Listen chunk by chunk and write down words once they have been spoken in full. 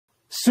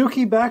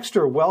Sukie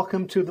Baxter,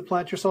 welcome to the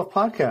Plant Yourself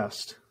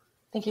podcast.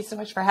 Thank you so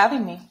much for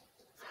having me.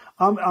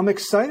 I'm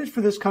excited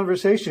for this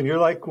conversation. You're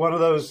like one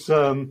of those,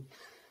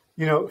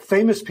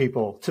 famous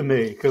people to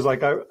me, because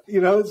like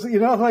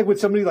like when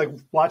somebody like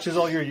watches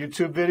all your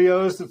YouTube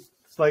videos,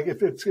 it's like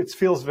it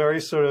feels very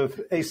sort of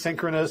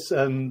asynchronous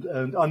and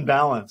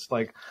unbalanced.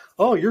 Like,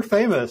 oh, you're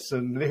famous,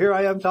 and here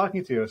I am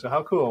talking to you. So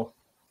how cool!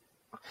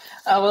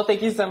 Oh, well,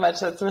 thank you so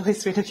much. That's really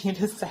sweet of you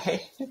to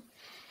say.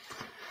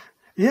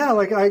 Yeah,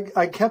 like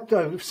I kept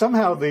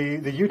somehow the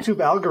YouTube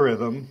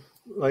algorithm,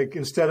 like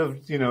instead of,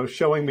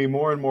 showing me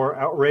more and more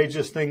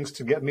outrageous things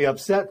to get me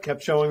upset,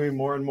 kept showing me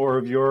more and more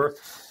of your,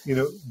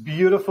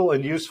 beautiful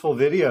and useful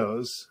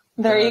videos.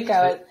 There you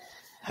go.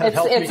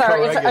 It's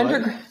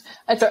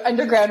our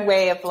underground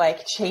way of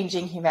like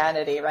changing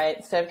humanity, right?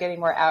 Instead of getting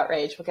more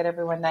outrage, we'll get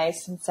everyone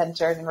nice and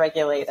centered and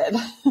regulated.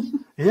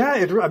 Yeah,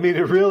 it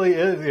really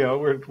is.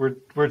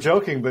 We're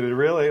joking, but it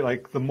really,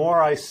 like, the more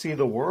I see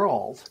the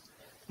world,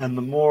 and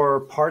the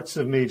more parts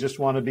of me just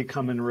want to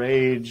become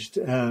enraged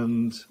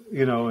and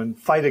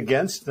fight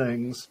against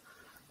things,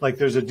 like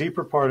there's a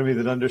deeper part of me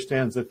that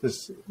understands that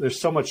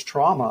there's so much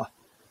trauma,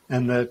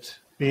 and that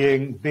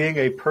being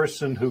a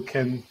person who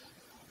can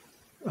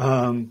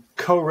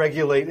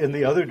co-regulate in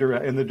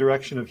the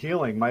direction of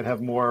healing might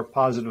have more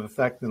positive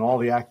effect than all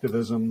the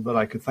activism that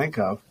I could think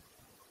of.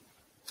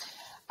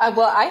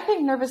 Well, I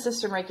think nervous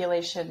system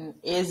regulation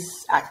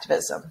is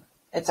activism.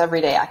 It's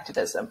everyday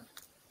activism.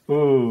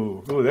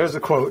 Ooh, there's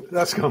a quote.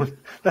 That's going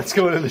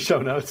in the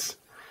show notes.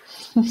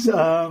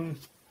 I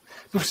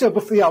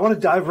want to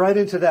dive right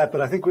into that,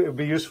 but I think it would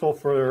be useful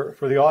for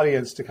the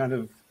audience to kind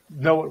of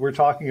know what we're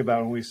talking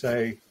about when we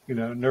say,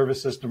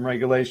 nervous system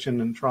regulation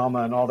and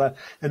trauma and all that.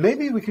 And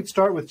maybe we could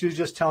start with you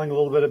just telling a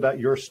little bit about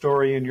your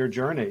story and your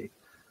journey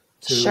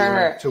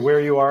to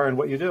where you are and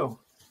what you do.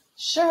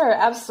 Sure,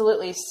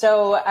 absolutely.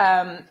 So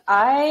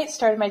I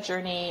started my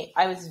journey,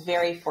 I was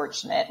very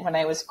fortunate when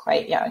I was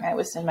quite young. I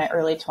was in my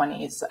early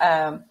 20s.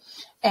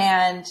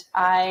 And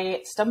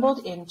I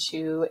stumbled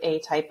into a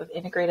type of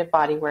integrative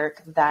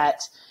bodywork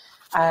that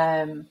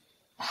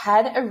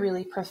had a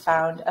really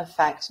profound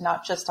effect,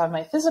 not just on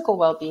my physical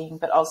well-being,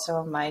 but also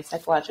on my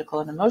psychological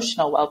and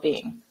emotional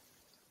well-being.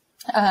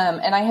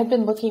 And I had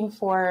been looking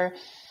for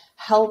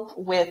help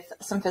with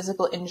some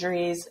physical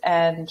injuries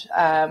and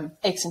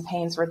aches and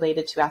pains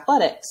related to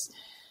athletics.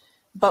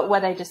 But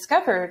what I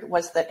discovered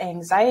was that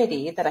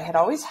anxiety that I had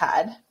always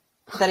had,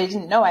 that I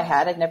didn't know I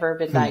had, I'd never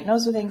been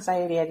diagnosed with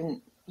anxiety. I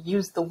didn't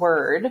use the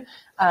word.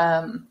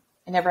 I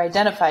never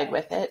identified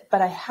with it,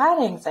 but I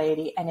had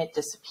anxiety and it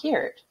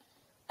disappeared.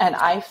 And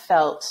I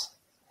felt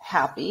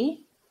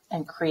happy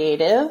and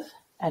creative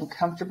and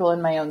comfortable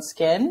in my own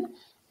skin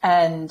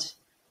and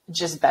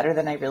just better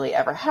than I really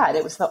ever had.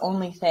 It was the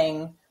only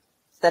thing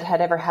that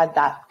had ever had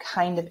that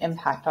kind of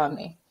impact on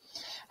me.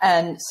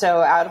 And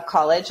so out of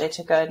college, I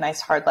took a nice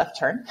hard left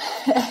turn.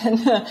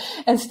 And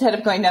instead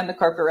of going down the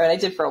corporate road, I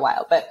did for a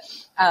while, but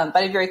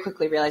I very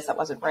quickly realized that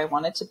wasn't where I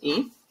wanted to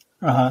be,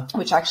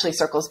 which actually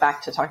circles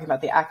back to talking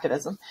about the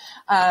activism.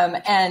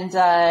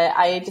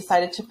 I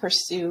decided to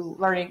pursue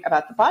learning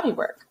about the body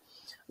work.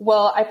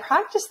 Well, I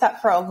practiced that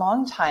for a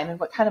long time. And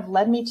what kind of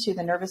led me to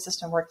the nervous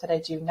system work that I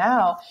do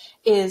now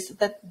is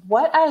that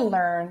what I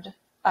learned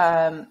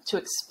to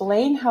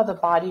explain how the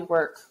body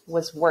work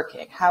was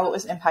working, how it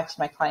was impacting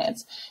my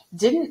clients,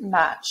 didn't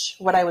match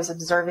what I was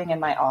observing in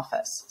my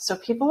office. So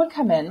people would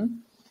come in,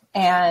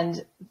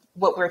 and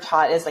what we're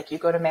taught is like you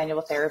go to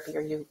manual therapy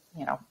or you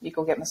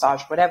go get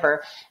massage,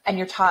 whatever, and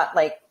you're taught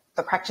like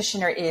the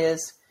practitioner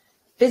is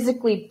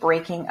physically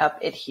breaking up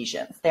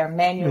adhesions. They're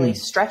manually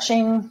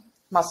stretching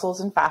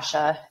muscles and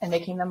fascia and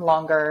making them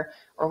longer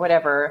or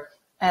whatever.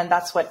 And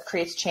that's what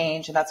creates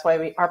change. And that's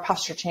why our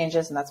posture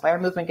changes. And that's why our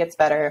movement gets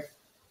better.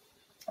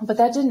 But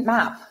that didn't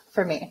map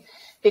for me,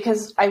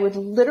 because I would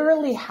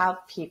literally have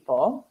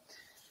people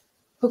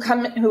who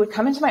would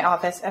come into my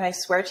office, and I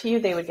swear to you,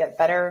 they would get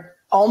better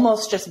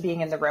almost just being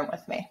in the room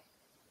with me.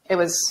 It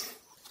was,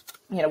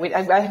 I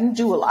didn't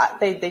do a lot.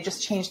 They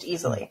just changed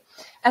easily.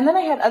 And then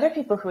I had other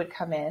people who would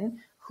come in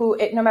who,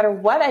 no matter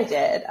what I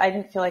did, I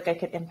didn't feel like I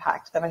could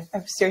impact them.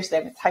 Seriously,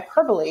 it's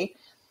hyperbole,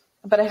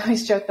 but I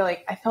always joke that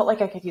I felt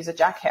like I could use a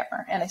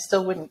jackhammer and I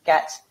still wouldn't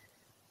get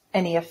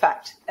any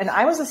effect. And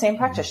I was the same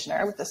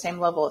practitioner with the same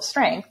level of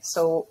strength.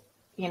 So,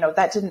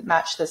 that didn't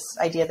match this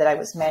idea that I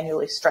was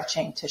manually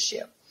stretching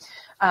tissue.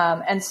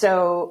 And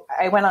so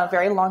I went on a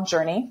very long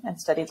journey and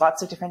studied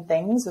lots of different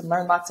things and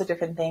learned lots of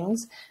different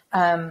things.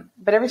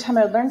 But every time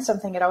I would learn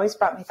something, it always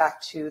brought me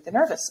back to the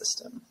nervous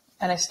system.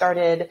 And I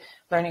started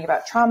learning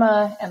about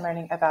trauma and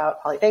learning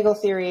about polyvagal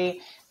theory,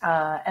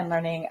 and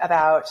learning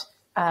about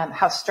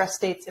how stress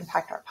states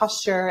impact our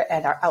posture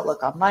and our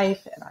outlook on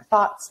life and our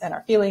thoughts and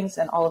our feelings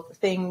and all of the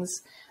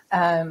things.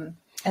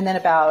 And then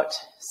about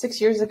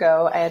 6 years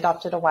ago, I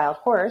adopted a wild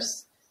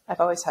horse. I've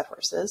always had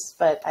horses,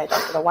 but I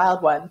adopted a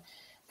wild one.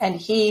 And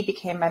he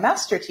became my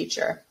master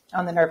teacher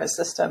on the nervous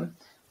system,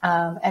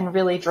 and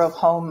really drove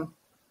home,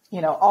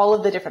 all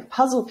of the different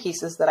puzzle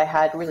pieces that I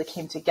had really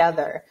came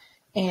together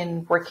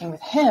in working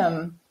with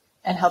him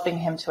and helping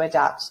him to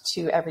adapt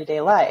to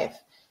everyday life.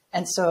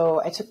 And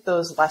so I took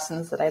those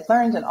lessons that I'd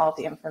learned and all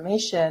the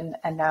information,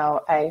 and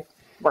now I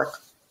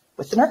work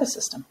with the nervous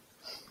system.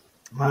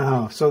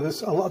 Wow. So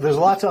there's a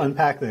lot to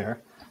unpack there.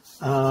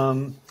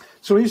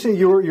 So when you say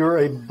you're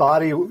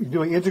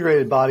doing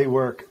integrated body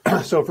work,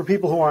 so for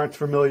people who aren't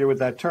familiar with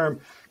that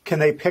term, can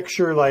they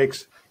picture like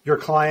your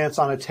clients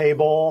on a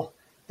table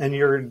and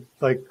you're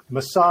like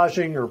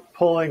massaging or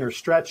pulling or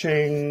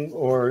stretching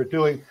or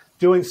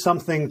doing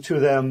something to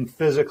them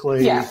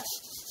physically?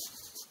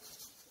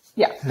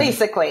 Yeah,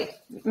 basically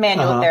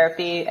manual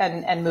therapy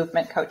and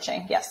movement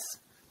coaching. Yes.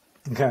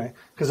 Okay.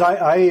 Because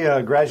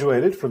I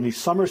graduated from the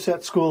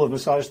Somerset School of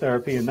Massage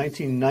Therapy in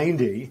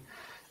 1990.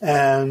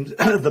 And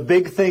the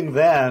big thing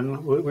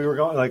then, we were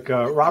going like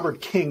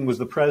Robert King was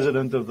the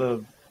president of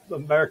the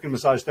American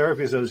Massage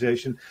Therapy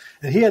Association.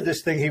 And he had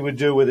this thing he would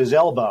do with his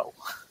elbow,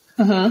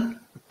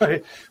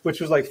 right? Which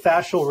was like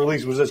fascial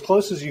release. It was as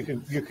close as you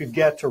could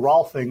get to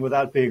Rolfing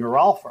without being a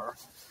Rolfer.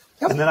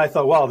 Yep. And then I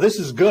thought, wow, this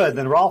is good.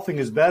 Then Rolfing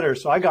is better.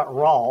 So I got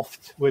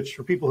Rolfed, which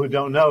for people who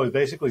don't know is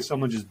basically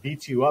someone just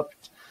beats you up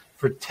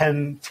for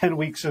 10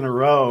 weeks in a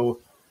row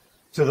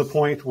to the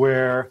point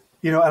where,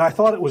 and I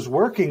thought it was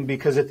working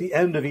because at the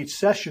end of each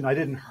session, I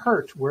didn't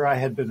hurt where I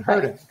had been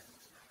hurting.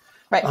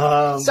 Right.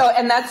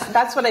 And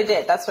that's what I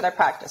did. That's what I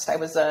practiced. I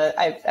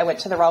went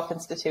to the Rolf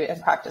Institute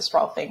and practiced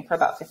Rolfing for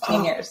about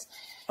 15 years.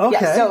 Okay.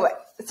 Yeah,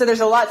 so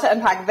there's a lot to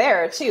unpack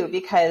there too,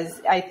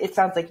 because it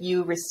sounds like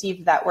you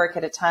received that work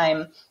at a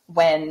time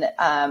when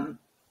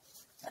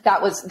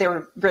they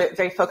were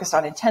very focused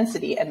on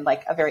intensity and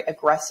like a very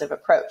aggressive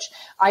approach.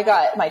 I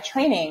got my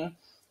training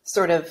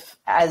sort of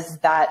as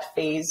that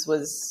phase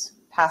was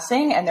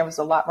passing, and there was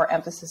a lot more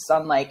emphasis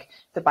on like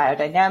the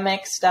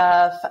biodynamic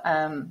stuff.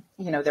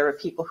 There were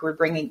people who were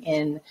bringing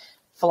in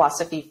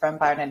philosophy from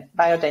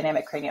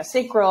biodynamic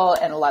craniosacral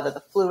and a lot of the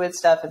fluid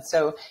stuff. And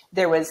so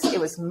it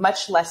was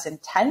much less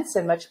intense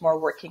and much more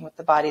working with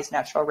the body's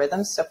natural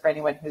rhythms. So for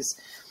anyone who's,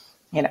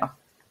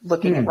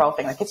 looking at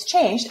Rolfing, like it's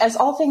changed, as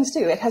all things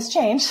do. It has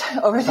changed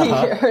over the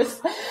years,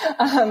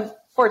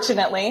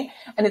 fortunately.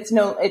 And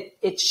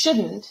it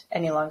shouldn't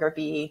any longer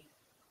be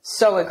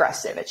so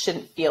aggressive. It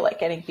shouldn't feel like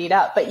getting beat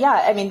up. But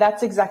yeah, I mean,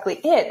 that's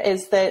exactly it,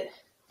 is that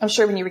I'm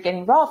sure when you were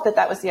getting Rolf,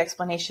 that was the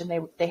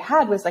explanation they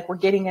had, was like, we're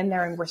getting in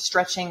there and we're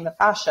stretching the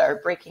fascia or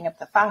breaking up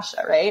the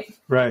fascia, right?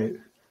 Right.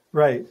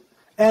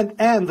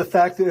 And the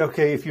fact that,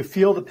 okay, if you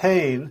feel the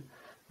pain,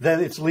 then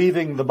it's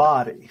leaving the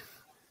body.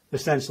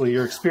 Essentially,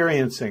 you're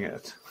experiencing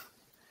it.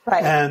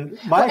 Right. And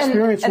my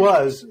experience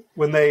was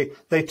when they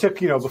took,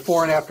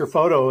 before and after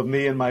photo of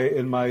me in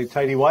my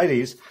tighty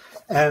whities,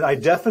 and I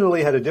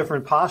definitely had a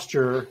different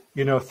posture,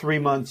 3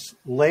 months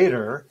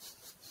later,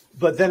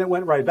 but then it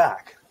went right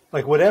back.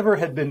 Like whatever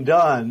had been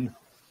done,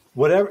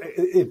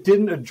 it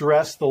didn't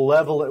address the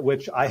level at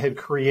which I had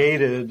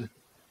created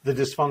the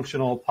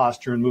dysfunctional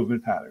posture and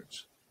movement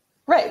patterns.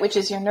 Right, which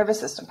is your nervous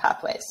system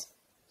pathways.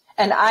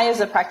 And I, as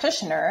a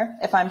practitioner,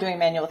 if I'm doing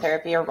manual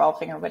therapy or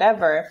Rolfing or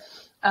whatever,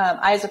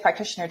 I, as a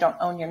practitioner, don't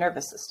own your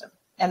nervous system.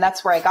 And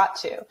that's where I got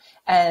to.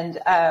 And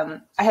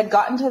I had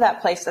gotten to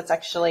that place that's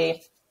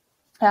actually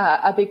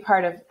a big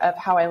part of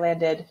how I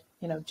landed,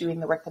 doing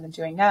the work that I'm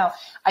doing now.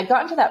 I'd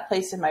gotten to that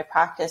place in my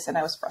practice and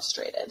I was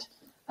frustrated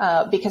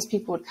because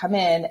people would come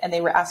in and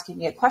they were asking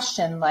me a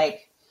question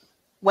like,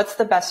 what's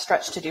the best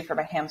stretch to do for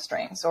my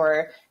hamstrings?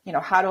 Or,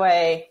 how do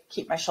I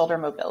keep my shoulder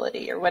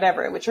mobility or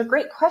whatever, which are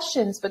great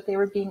questions, but they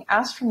were being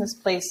asked from this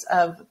place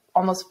of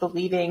almost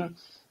believing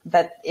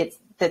that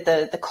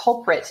the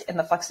culprit in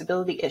the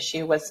flexibility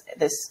issue was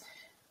this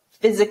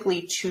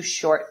physically too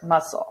short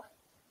muscle.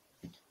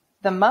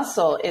 The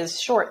muscle is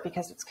short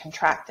because it's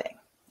contracting.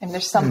 And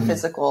there's some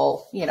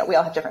physical, we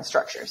all have different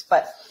structures,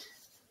 but,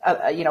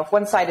 if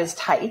one side is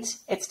tight,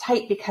 it's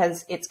tight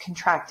because it's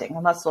contracting.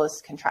 The muscle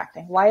is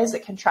contracting. Why is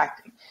it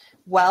contracting?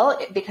 Well,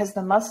 because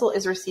the muscle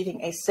is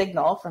receiving a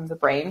signal from the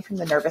brain, from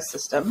the nervous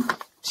system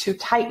to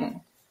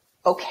tighten.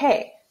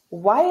 Okay.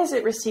 Why is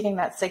it receiving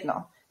that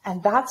signal?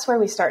 And that's where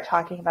we start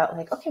talking about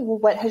like, okay, well,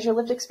 what has your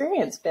lived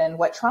experience been?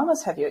 What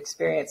traumas have you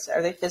experienced?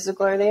 Are they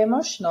physical? Are they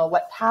emotional?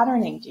 What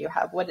patterning do you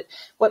have? What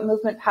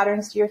movement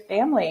patterns do your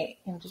family,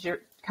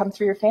 come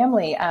through your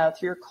family,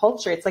 through your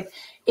culture? It's like,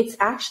 it's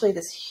actually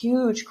this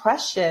huge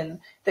question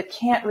that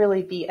can't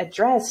really be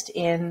addressed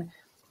in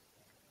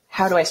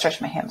how do I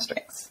stretch my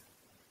hamstrings?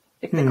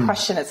 Like the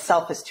question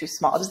itself is too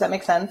small. Does that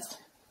make sense?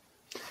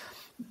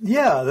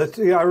 Yeah,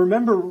 I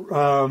remember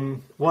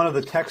one of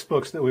the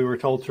textbooks that we were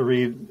told to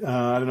read.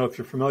 I don't know if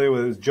you're familiar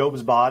with it. It was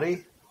Job's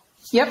Body.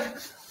 Yep.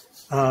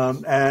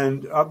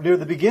 And up near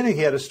the beginning,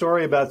 he had a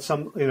story about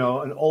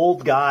an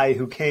old guy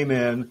who came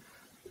in,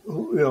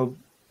 who,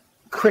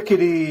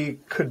 crickety,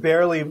 could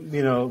barely,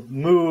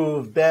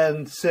 move,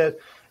 bend, sit.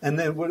 And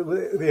then,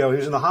 he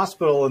was in the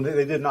hospital and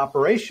they did an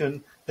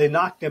operation. They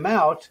knocked him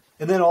out.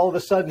 And then all of a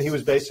sudden he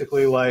was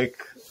basically like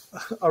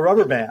a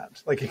rubber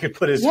band. Like he could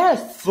put his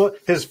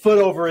foot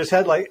over his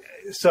head. Like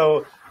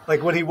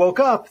when he woke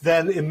up,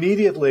 then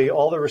immediately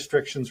all the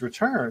restrictions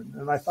returned.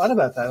 And I thought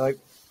about that. Like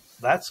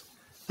that's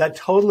that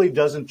totally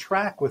doesn't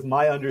track with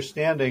my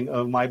understanding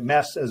of my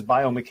mess as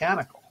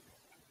biomechanical.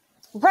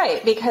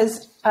 Right,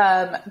 because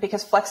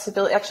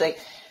flexibility, actually,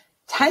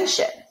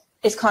 tension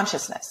is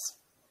consciousness,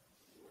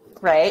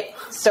 right?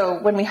 So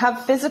when we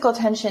have physical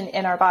tension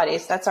in our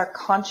bodies, that's our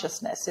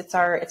consciousness. It's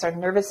our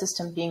nervous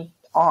system being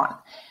on.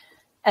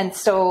 And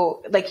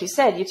so, like you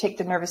said, you take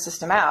the nervous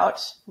system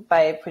out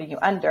by putting you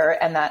under,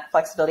 and that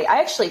flexibility. I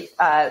actually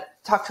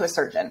talked to a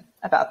surgeon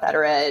about that,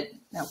 or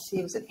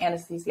he was an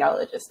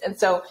anesthesiologist. And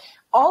so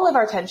all of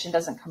our tension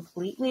doesn't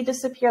completely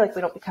disappear. Like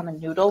we don't become a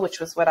noodle,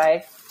 which was what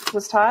I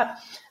was taught.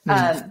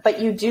 But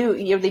they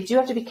do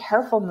have to be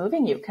careful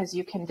moving you because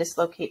you can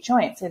dislocate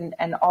joints,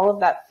 and all of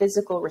that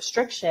physical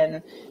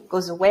restriction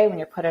goes away when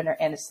you're put under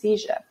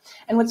anesthesia.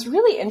 And what's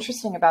really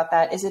interesting about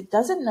that is it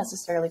doesn't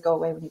necessarily go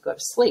away when you go to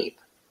sleep.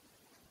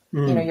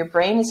 Your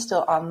brain is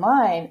still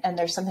online, and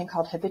there's something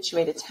called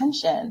habituated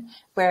tension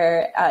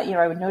where,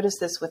 I would notice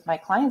this with my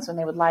clients when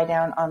they would lie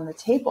down on the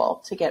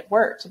table to get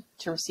work,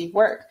 to receive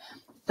work,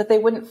 that they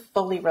wouldn't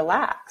fully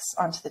relax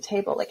onto the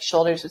table. Like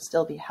shoulders would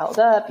still be held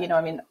up.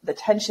 The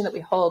tension that we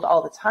hold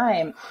all the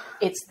time,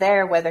 it's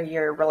there whether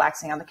you're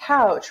relaxing on the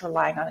couch or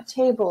lying on a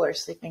table or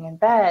sleeping in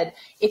bed.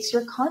 It's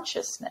your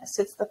consciousness.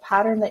 It's the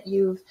pattern that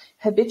you've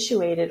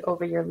habituated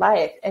over your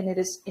life, and it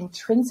is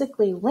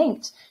intrinsically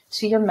linked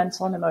to your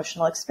mental and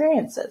emotional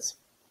experiences.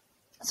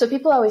 So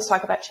people always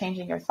talk about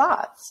changing your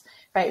thoughts,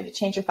 right? If you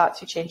change your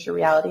thoughts, you change your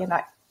reality, and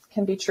that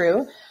can be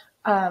true.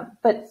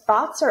 But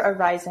thoughts are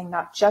arising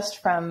not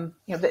just from,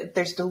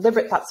 there's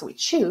deliberate thoughts that we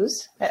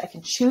choose. Right? I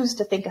can choose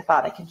to think a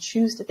thought. I can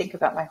choose to think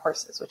about my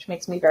horses, which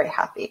makes me very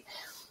happy.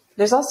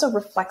 There's also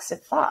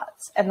reflexive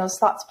thoughts, and those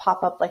thoughts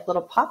pop up like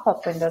little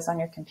pop-up windows on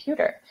your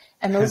computer.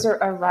 And those are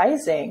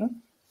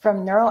arising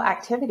from neural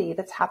activity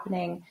that's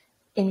happening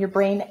in your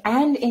brain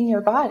and in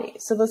your body.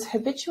 So those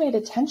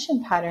habituated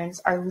tension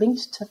patterns are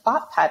linked to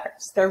thought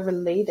patterns. They're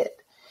related.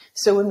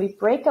 So when we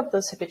break up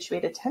those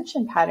habituated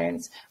tension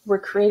patterns, we're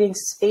creating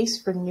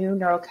space for new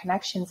neural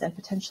connections and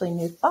potentially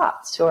new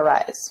thoughts to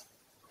arise.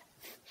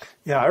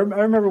 Yeah, I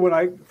remember when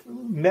I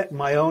met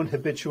my own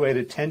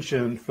habituated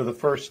tension for the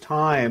first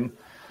time.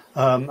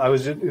 I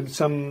was in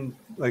some,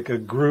 like a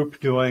group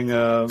doing,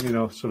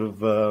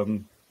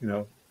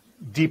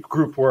 deep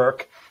group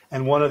work.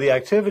 And one of the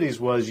activities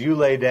was you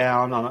lay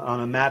down on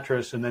a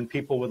mattress, and then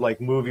people would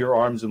like move your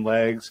arms and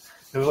legs.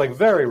 It was like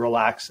very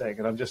relaxing.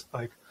 And I'm just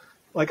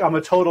like I'm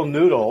a total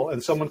noodle,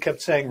 and someone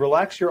kept saying,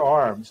 relax your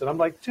arms. And I'm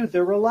like, dude,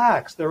 they're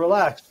relaxed.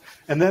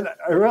 And then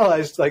I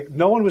realized like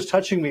no one was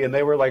touching me, and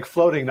they were like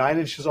floating 9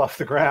 inches off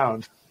the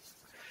ground.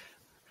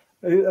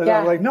 And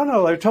I'm like,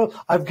 no,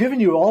 I've given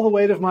you all the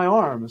weight of my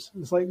arms.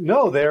 It's like,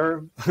 no,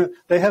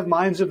 they have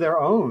minds of their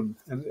own.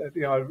 And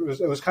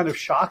it was kind of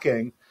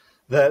shocking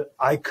that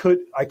I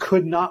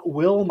could not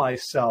will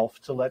myself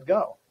to let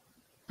go.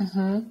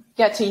 Mm-hmm.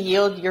 Yeah, to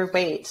yield your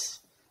weight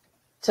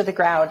to the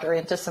ground or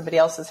into somebody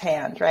else's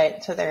hand,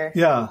 right? To their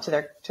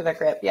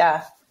grip.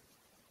 Yeah.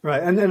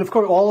 Right. And of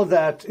course, all of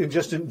that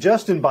just in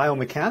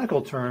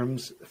biomechanical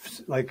terms,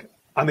 like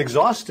I'm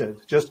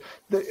exhausted just,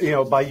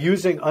 by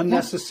using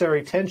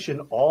unnecessary tension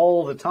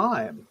all the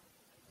time.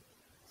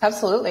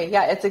 Absolutely.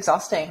 Yeah. It's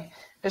exhausting.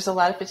 There's a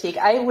lot of fatigue.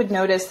 I would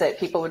notice that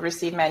people would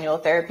receive manual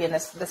therapy, and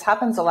this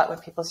happens a lot when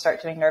people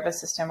start doing nervous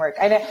system work.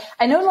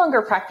 I no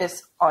longer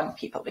practice on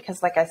people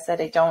because, like I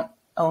said, I don't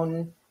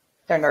own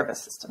their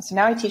nervous system. So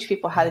now I teach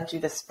people how to do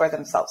this for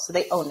themselves, so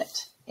they own it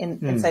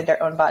inside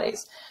their own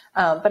bodies.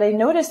 But I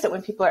noticed that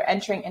when people are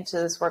entering into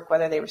this work,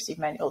 whether they receive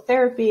manual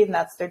therapy and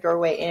that's their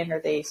doorway in, or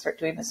they start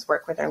doing this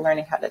work where they're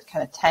learning how to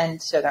kind of tend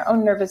to their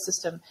own nervous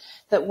system,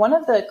 that one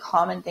of the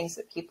common things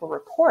that people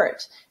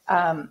report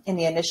in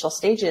the initial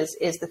stages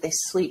is that they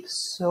sleep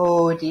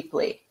so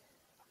deeply.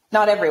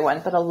 Not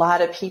everyone, but a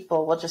lot of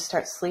people will just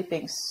start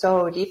sleeping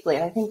so deeply.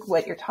 And I think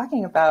what you're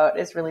talking about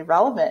is really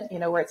relevant,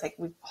 where it's like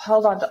we've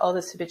held on to all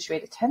this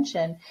habituated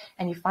tension,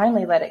 and you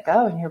finally let it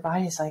go, and your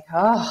body's like,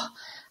 oh,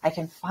 I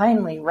can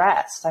finally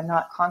rest. I'm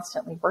not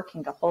constantly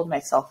working to hold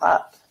myself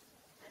up.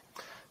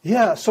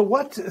 Yeah. So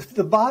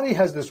the body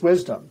has this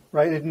wisdom,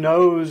 right? It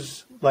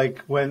knows like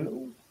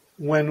when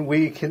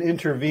we can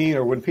intervene,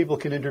 or when people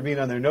can intervene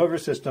on their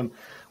nervous system,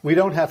 we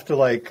don't have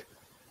to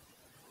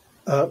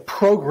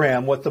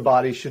program what the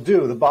body should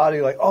do. The body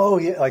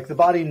the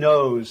body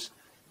knows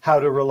how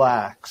to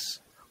relax.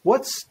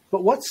 What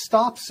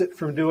stops it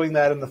from doing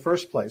that in the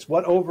first place?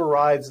 What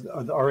overrides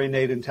our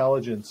innate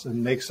intelligence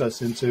and makes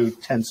us into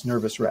tense,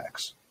 nervous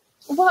wrecks?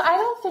 Well, I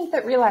don't think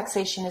that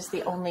relaxation is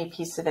the only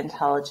piece of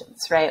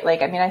intelligence, right?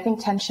 I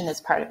think tension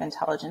is part of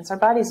intelligence. Our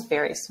body's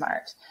very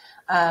smart.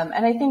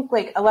 And I think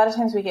a lot of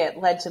times we get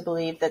led to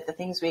believe that the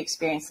things we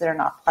experience that are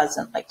not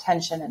pleasant, like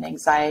tension and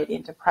anxiety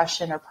and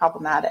depression, are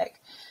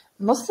problematic.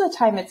 Most of the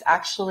time it's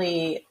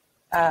actually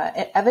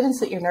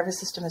evidence that your nervous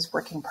system is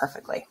working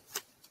perfectly.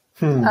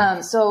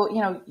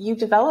 So, you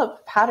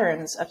develop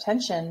patterns of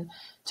tension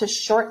to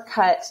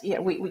shortcut,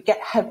 we get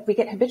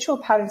habitual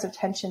patterns of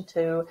tension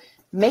to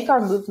make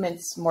our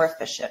movements more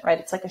efficient, right?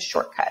 It's like a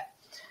shortcut.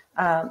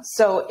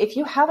 So if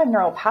you have a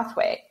neural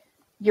pathway,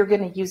 you're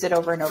going to use it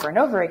over and over and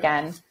over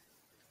again.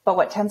 But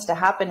what tends to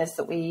happen is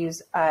that we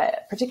use,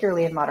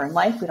 particularly in modern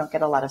life, we don't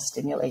get a lot of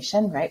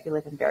stimulation, right? We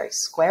live in very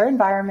square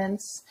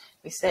environments.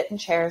 We sit in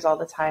chairs all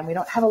the time. We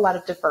don't have a lot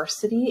of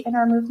diversity in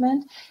our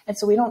movement. And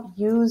so we don't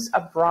use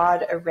a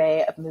broad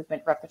array of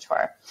movement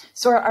repertoire.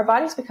 So our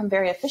bodies become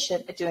very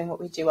efficient at doing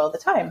what we do all the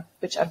time,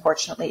 which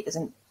unfortunately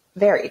isn't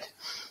varied.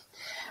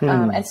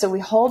 And so we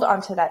hold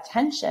onto that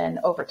tension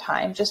over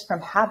time just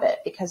from habit,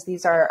 because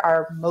these are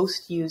our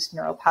most used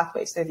neural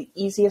pathways. They're the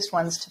easiest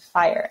ones to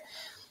fire.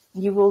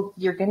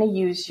 You're going to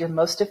use your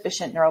most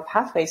efficient neural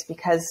pathways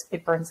because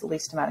it burns the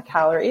least amount of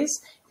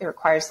calories. It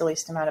requires the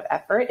least amount of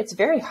effort. It's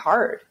very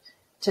hard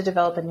to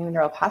develop a new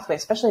neural pathway,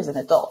 especially as an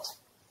adult.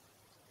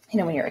 You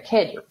know, when you're a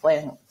kid, you're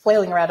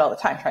flailing around all the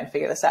time trying to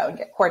figure this out and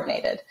get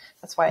coordinated.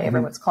 That's why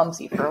everyone's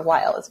clumsy for a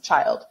while as a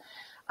child.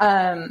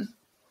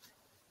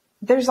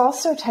 There's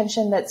also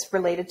tension that's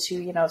related to,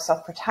 you know,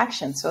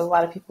 self-protection. So a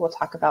lot of people will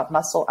talk about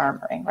muscle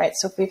armoring, right?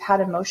 So if we've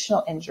had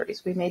emotional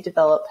injuries, we may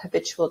develop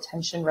habitual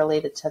tension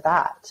related to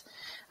that.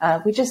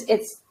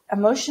 It's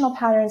emotional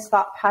patterns,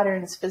 thought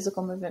patterns,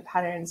 physical movement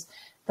patterns.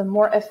 The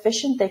more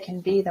efficient they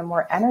can be, the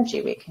more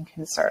energy we can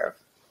conserve.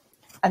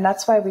 And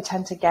that's why we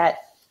tend to get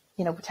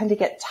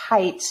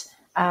tight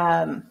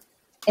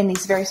in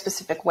these very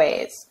specific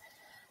ways.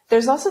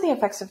 There's also the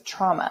effects of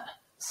trauma.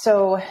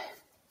 So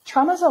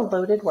trauma is a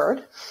loaded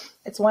word.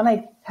 It's one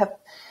I have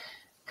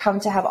come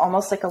to have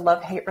almost like a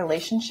love-hate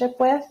relationship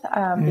with,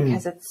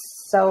 because it's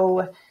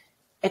so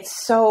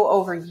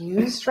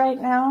overused right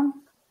now.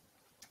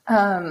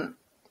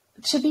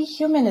 To be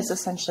human is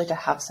essentially to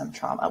have some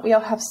trauma. We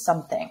all have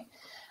something.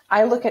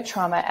 I look at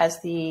trauma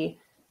as the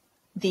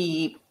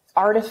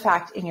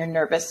artifact in your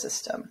nervous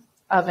system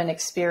of an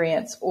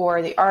experience,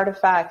 or the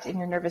artifact in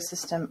your nervous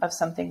system of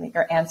something that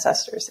your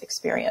ancestors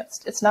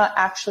experienced. It's not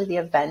actually the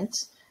event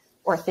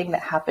or thing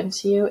that happened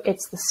to you.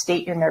 It's the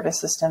state your nervous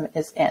system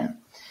is in.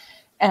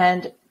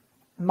 And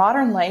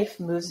modern life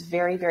moves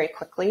very, very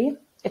quickly.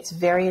 It's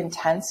very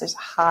intense. There's a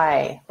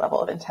high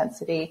level of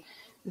intensity.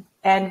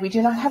 And we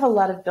do not have a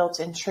lot of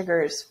built-in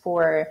triggers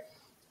for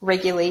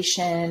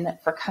regulation,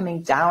 for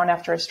coming down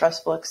after a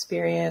stressful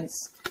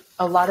experience.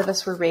 A lot of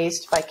us were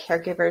raised by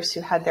caregivers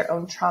who had their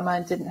own trauma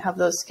and didn't have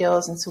those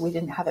skills. And so we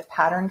didn't have it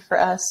patterned for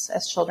us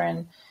as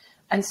children.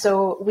 And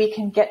so we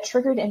can get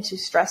triggered into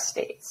stress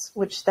states,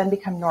 which then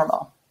become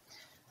normal.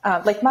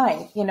 Like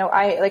mine, you know,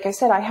 like I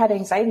said, I had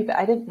anxiety, but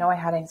I didn't know I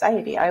had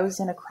anxiety. I was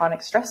in a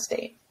chronic stress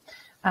state.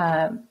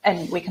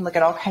 And we can look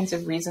at all kinds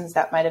of reasons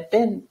that might have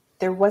been.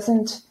 I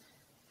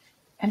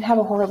didn't have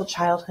a horrible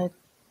childhood.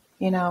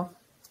 You know,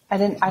 I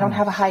don't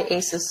have a high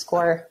ACEs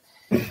score.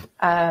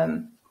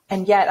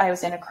 And yet I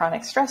was in a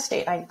chronic stress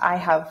state. I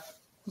have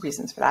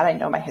reasons for that. I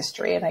know my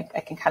history, and I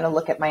can kind of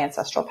look at my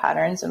ancestral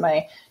patterns and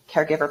my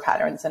caregiver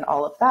patterns and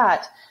all of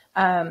that.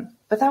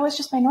 But that was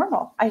just my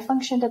normal. I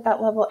functioned at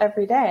that level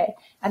every day.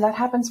 And that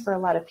happens for a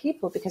lot of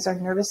people because our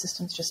nervous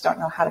systems just don't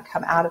know how to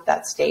come out of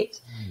that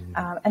state.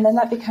 And then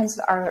that becomes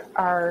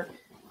our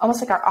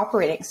almost like our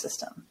operating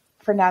system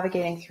for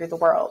navigating through the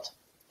world.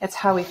 It's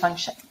how we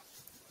function.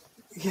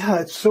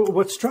 Yeah. So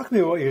what struck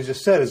me, what you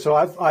just said, is so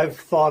I've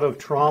thought of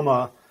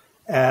trauma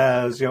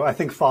as, you know, I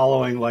think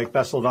following like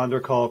Bessel van der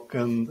Kolk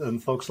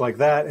and folks like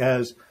that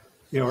as,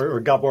 you know, or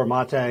Gabor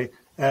Mate,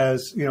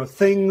 as, you know,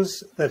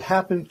 things that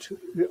happen to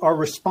our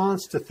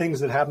response to things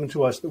that happened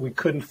to us that we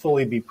couldn't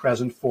fully be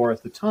present for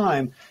at the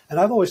time. And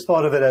I've always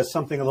thought of it as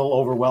something a little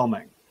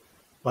overwhelming,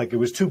 like it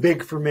was too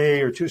big for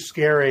me or too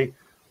scary.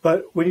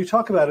 But when you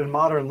talk about it in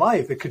modern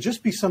life, it could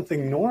just be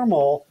something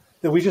normal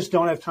that we just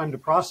don't have time to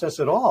process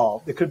at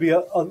all. It could be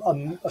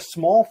a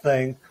small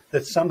thing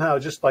that's somehow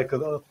just like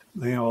a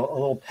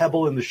little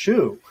pebble in the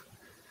shoe.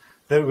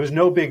 That it was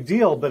no big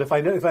deal, but if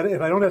I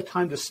don't have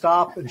time to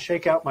stop and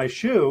shake out my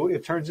shoe,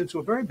 it turns into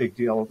a very big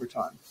deal over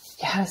time.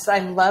 Yes, I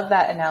love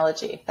that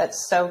analogy.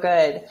 That's so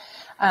good.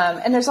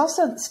 And there's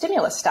also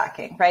stimulus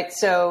stacking, right?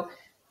 So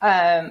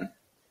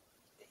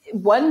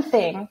one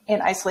thing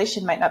in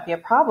isolation might not be a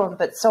problem,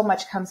 but so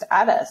much comes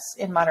at us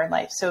in modern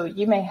life. So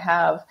you may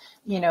have,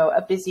 you know,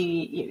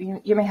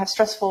 you may have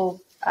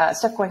stressful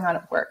stuff going on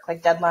at work,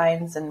 like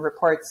deadlines and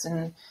reports,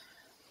 and,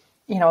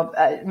 you know,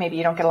 maybe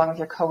you don't get along with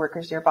your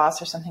coworkers, your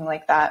boss, or something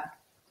like that.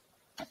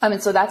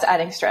 And so that's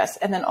adding stress.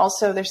 And then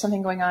also there's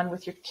something going on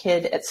with your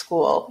kid at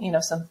school, you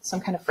know,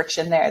 some kind of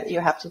friction there that you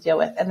have to deal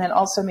with. And then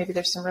also maybe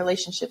there's some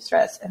relationship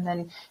stress. And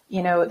then,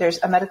 you know, there's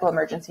a medical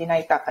emergency. Now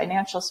you've got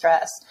financial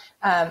stress.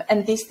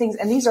 And these things,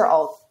 and these are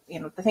all, you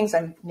know, the things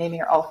I'm naming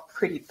are all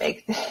pretty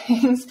big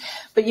things,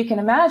 but you can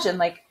imagine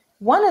like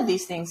one of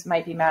these things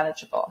might be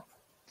manageable.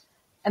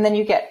 And then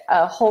you get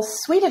a whole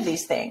suite of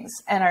these things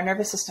and our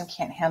nervous system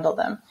can't handle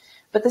them.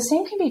 But the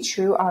same can be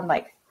true on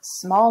like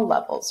small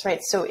levels, right?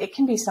 So it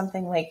can be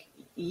something like,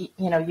 you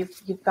know,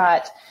 you've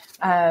got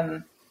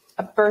a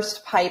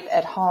burst pipe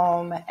at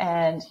home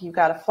and you've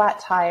got a flat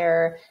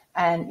tire,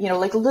 and, you know,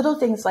 like little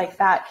things like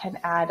that can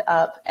add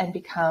up and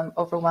become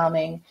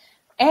overwhelming.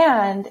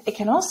 And it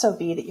can also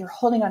be that you're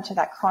holding on to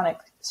that chronic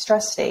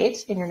stress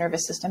state in your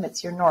nervous system.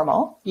 It's your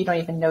normal. You don't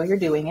even know you're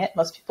doing it.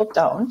 Most people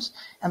don't,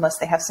 unless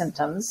they have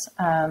symptoms.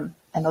 And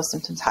those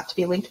symptoms have to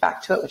be linked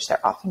back to it, which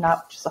they're often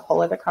not, which is a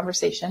whole other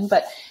conversation.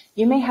 But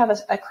you may have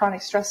a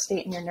chronic stress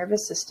state in your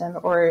nervous system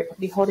or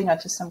be holding on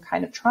to some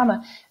kind of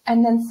trauma.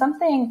 And then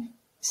something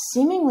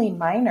seemingly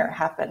minor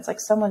happens, like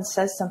someone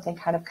says something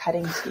kind of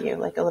cutting to you,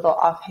 like a little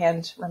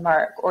offhand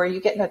remark, or you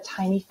get in a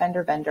tiny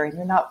fender bender and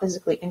you're not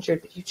physically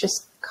injured, but you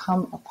just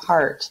come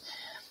apart.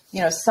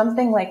 You know,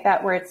 something like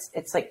that, where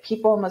it's like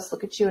people almost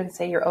look at you and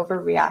say you're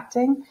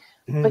overreacting,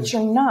 but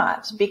you're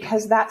not,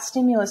 because that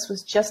stimulus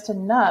was just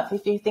enough.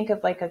 If you think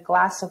of like a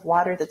glass of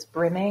water that's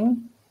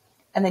brimming,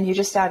 and then you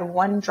just add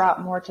one drop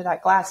more to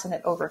that glass and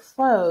it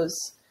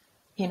overflows,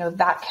 you know,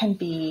 that can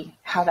be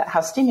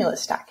how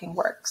stimulus stacking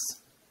works.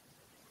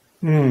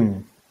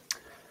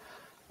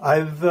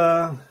 I've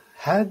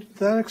had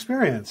that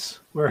experience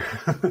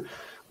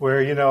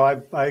where, you know,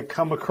 I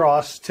come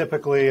across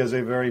typically as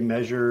a very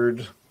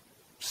measured,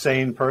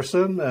 sane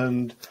person,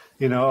 and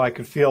you know, I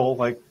could feel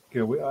like,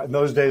 you know, in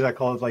those days I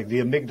call it like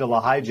the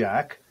amygdala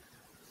hijack,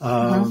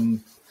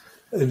 and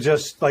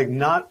just like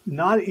not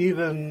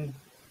even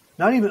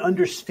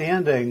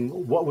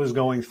understanding what was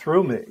going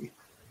through me,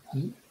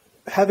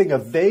 having a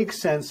vague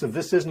sense of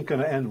this isn't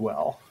going to end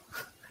well.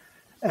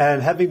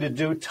 And having to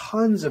do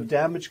tons of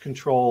damage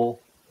control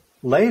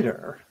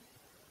later,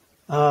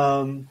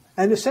 and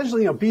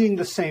essentially, you know, being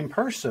the same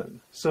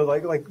person. So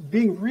like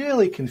being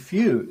really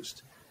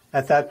confused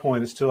at that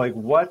point as to like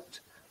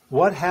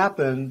what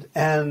happened,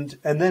 and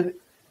then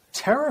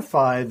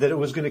terrified that it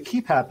was going to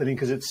keep happening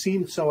because it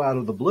seemed so out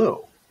of the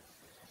blue.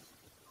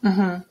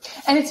 And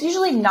it's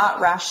usually not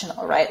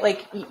rational, right?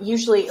 Like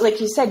usually, like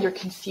you said, you're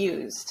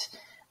confused,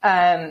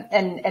 and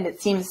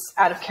it seems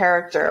out of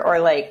character,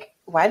 or like,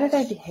 why did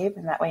I behave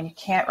in that way? And you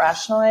can't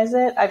rationalize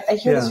it. I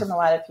hear this from a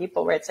lot of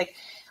people, where it's like,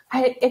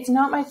 it's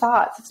not my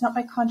thoughts. It's not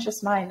my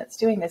conscious mind that's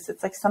doing this.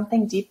 It's like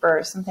something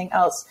deeper, something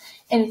else.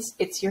 And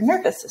it's your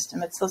nervous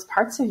system. It's those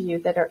parts of you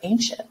that are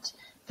ancient,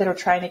 that are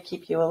trying to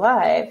keep you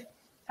alive.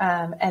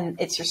 And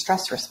it's your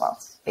stress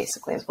response,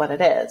 basically, is what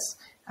it is.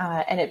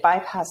 And it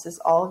bypasses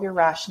all of your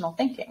rational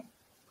thinking.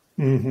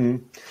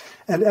 And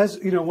as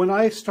you know, when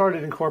I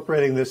started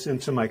incorporating this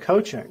into my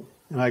coaching,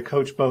 and I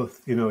coach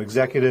both, you know,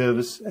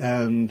 executives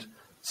and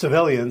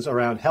civilians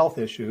around health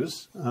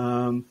issues,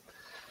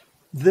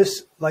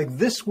 this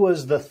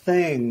was the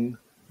thing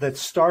that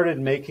started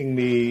making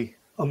me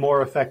a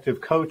more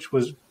effective coach,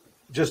 was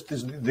just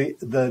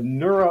the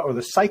neuro or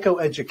the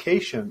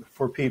psychoeducation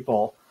for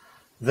people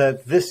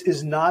that this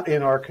is not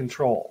in our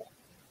control.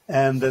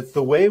 And that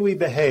the way we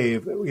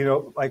behave, you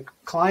know, like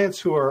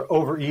clients who are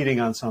overeating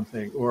on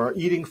something or are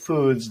eating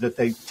foods that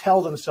they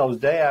tell themselves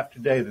day after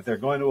day that they're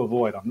going to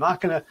avoid. I'm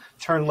not going to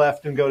turn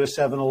left and go to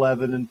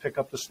 7-Eleven and pick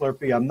up the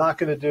Slurpee. I'm not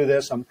going to do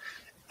this.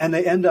 And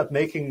they end up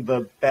making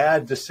the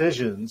bad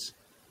decisions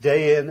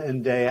day in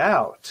and day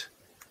out.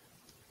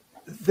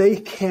 They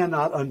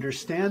cannot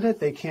understand it.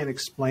 They can't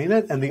explain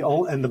it. And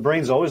the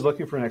brain's always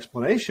looking for an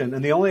explanation.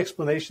 And the only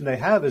explanation they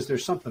have is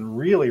there's something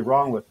really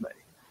wrong with me.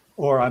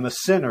 Or I'm a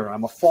sinner,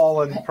 I'm a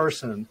fallen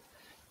person,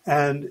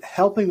 and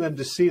helping them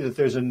to see that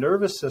there's a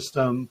nervous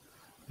system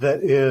that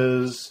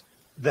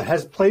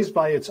plays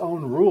by its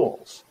own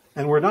rules.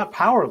 And we're not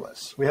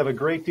powerless. We have a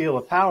great deal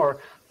of power,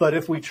 but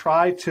if we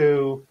try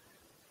to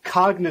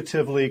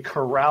cognitively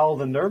corral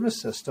the nervous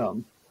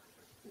system,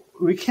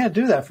 we can't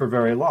do that for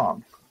very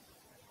long.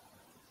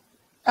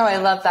 Oh, I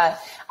love that.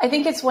 I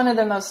think it's one of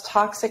the most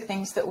toxic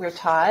things that we're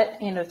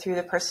taught, you know, through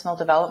the personal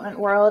development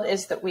world,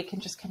 is that we can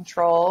just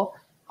control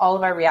all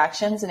of our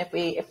reactions. And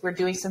if we're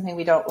doing something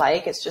we don't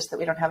like, it's just that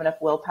we don't have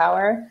enough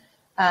willpower,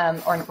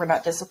 or we're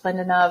not disciplined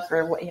enough,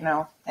 or, you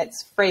know,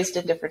 it's phrased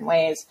in different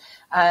ways.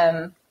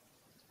 And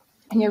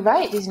you're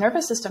right. These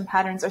nervous system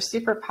patterns are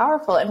super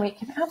powerful, and we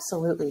can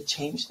absolutely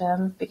change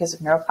them because of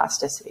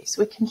neuroplasticity.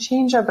 So we can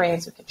change our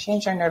brains, we can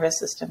change our nervous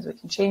systems, we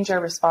can change our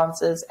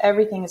responses.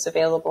 Everything is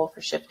available for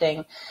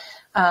shifting.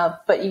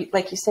 But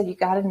like you said, you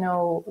got to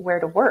know where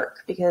to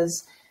work,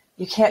 because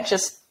you can't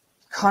just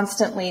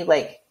constantly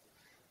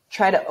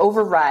try to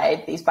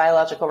override these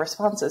biological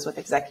responses with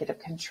executive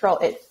control.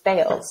 It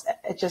fails.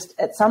 It just,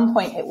 at some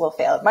point it will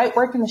fail. It might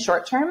work in the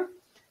short term,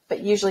 but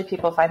usually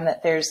people find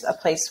that there's a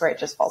place where it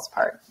just falls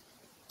apart.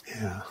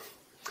 Yeah.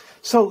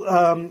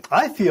 So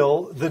I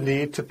feel the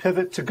need to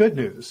pivot to good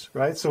news,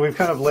 right? So we've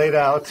kind of laid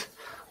out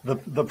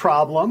the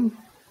problem.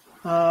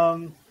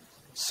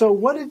 So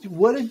what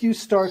did you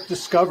start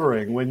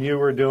discovering when you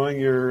were doing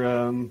your,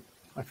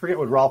 I forget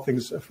what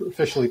Rolfing's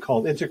officially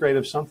called,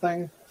 integrative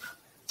something?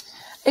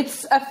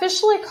 It's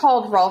officially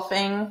called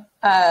Rolfing,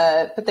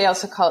 but they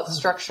also call it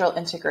structural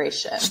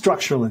integration.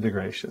 Structural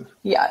integration.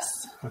 Yes.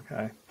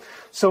 Okay.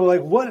 So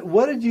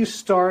what did you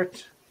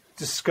start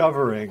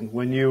discovering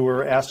when you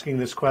were asking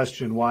this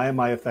question, why am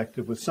I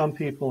effective with some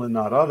people and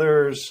not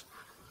others?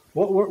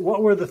 What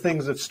were the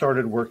things that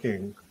started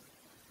working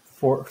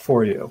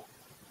for you?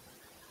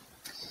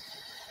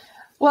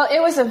 Well,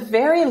 it was a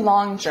very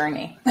long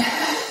journey.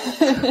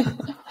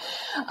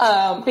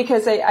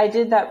 because I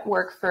did that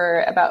work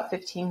for about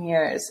 15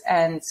 years.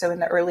 And so in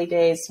the early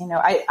days,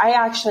 I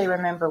actually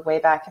remember way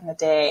back in the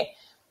day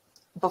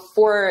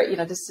before,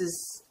 this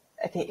is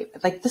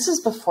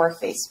before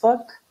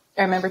Facebook.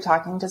 I remember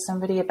talking to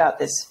somebody about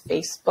this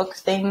Facebook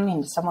thing,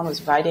 and someone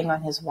was writing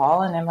on his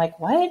wall, and I'm like,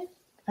 what?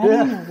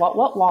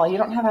 What wall? You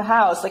don't have a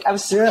house. Like, I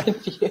was so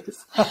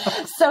confused.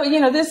 So,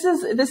 this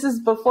is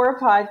before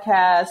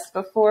podcasts,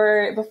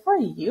 before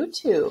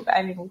YouTube.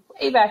 I mean,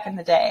 way back in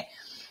the day.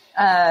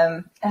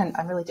 And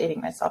I'm really dating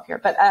myself here,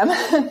 but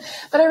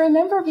I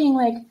remember being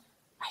like,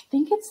 I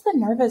think it's the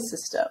nervous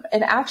system,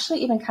 and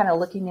actually even kind of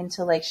looking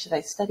into like, should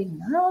I study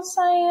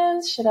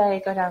neuroscience? Should I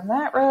go down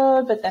that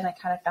road? But then I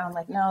kind of found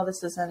like, no,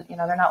 this isn't,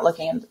 they're not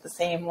looking at it the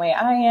same way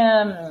I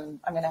am. And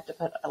I'm going to have to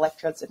put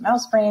electrodes in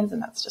mouse brains,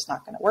 and that's just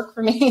not going to work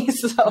for me.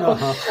 So,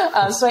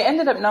 so I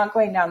ended up not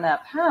going down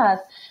that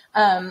path.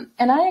 And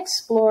I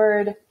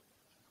explored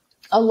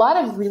a lot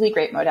of really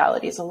great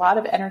modalities, a lot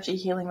of energy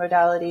healing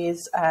modalities,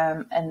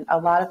 and a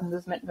lot of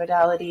movement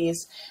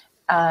modalities.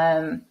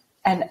 And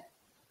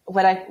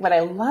what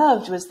I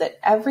loved was that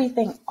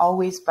everything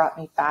always brought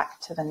me back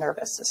to the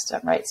nervous system,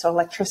 right? So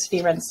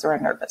electricity runs through our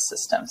nervous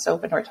system. So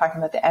when we're talking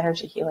about the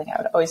energy healing, I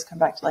would always come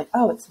back to like,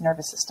 oh, it's the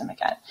nervous system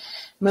again.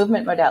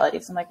 Movement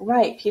modalities. I'm like,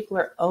 right, people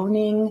are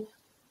owning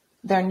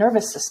their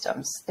nervous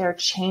systems. They're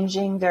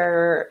changing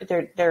they're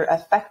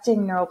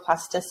affecting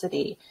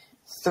neuroplasticity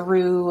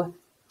through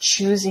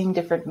choosing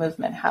different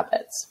movement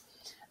habits.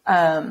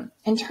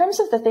 In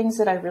terms of the things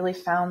that I really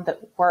found that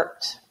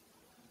worked,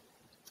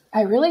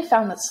 I really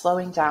found that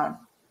slowing down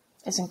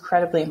is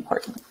incredibly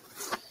important.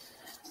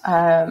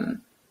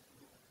 When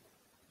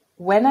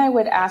I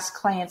would ask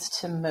clients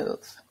to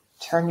move,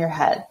 turn your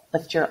head,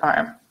 lift your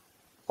arm,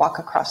 walk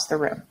across the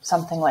room,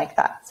 something like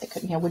that. So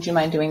would you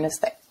mind doing this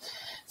thing?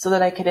 So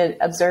that I could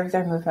observe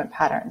their movement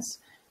patterns.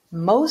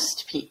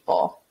 Most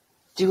people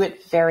do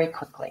it very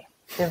quickly.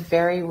 They're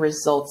very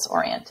results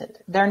oriented.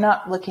 They're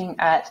not looking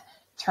at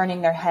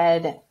turning their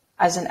head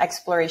as an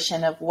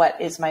exploration of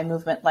what is my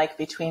movement like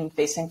between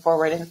facing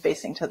forward and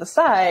facing to the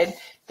side.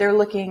 They're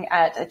looking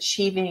at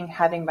achieving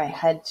having my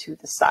head to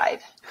the side,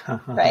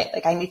 right?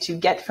 Like, I need to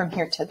get from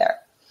here to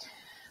there.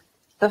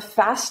 The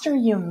faster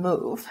you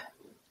move,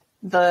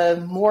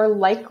 the more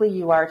likely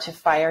you are to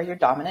fire your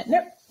dominant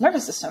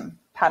nervous system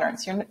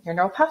patterns, your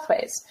neural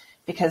pathways,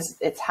 because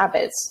it's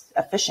habit, it's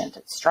efficient,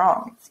 it's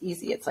strong, it's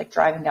easy. It's like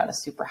driving down a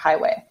super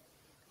highway.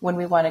 When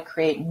we want to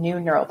create new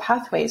neural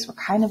pathways, we're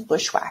kind of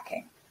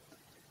bushwhacking.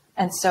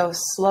 And so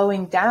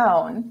slowing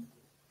down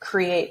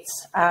creates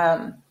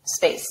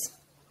space.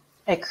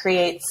 It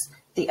creates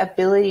the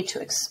ability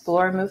to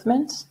explore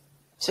movement,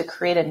 to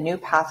create a new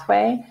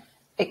pathway.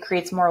 It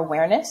creates more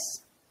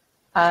awareness.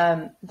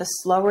 The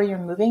slower you're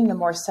moving, the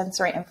more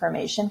sensory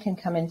information can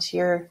come into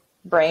your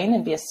brain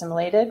and be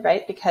assimilated,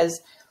 right?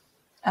 Because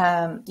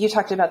you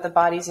talked about the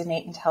body's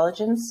innate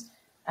intelligence.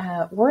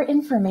 We're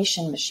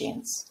information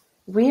machines.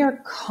 We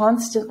are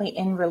constantly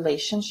in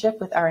relationship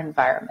with our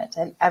environment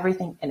and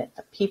everything in it,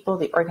 the people,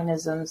 the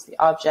organisms, the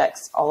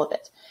objects, all of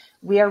it.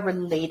 We are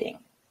relating.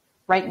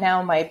 Right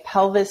now, my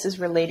pelvis is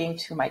relating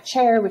to my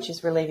chair, which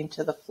is relating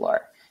to the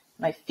floor.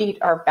 My feet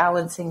are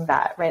balancing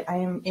that, right? I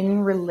am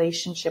in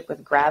relationship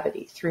with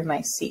gravity through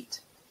my seat.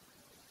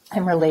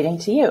 I'm relating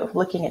to you,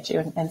 looking at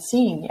you and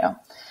seeing you.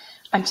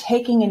 I'm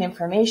taking in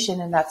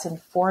information, and that's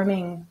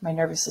informing my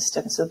nervous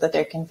system so that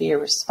there can be a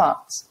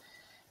response.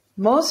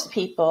 Most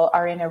people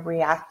are in a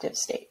reactive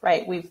state,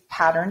 right? We've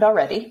patterned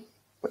already.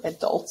 We're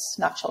adults,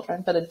 not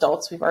children, but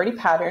adults. We've already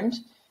patterned.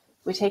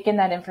 We take in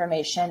that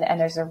information,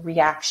 and there's a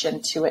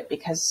reaction to it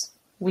because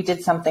we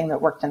did something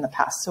that worked in the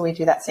past. So we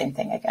do that same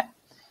thing again,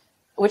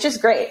 which is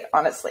great,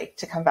 honestly,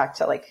 to come back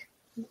to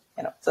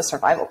the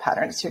survival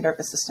pattern. It's your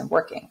nervous system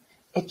working.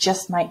 It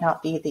just might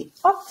not be the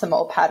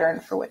optimal pattern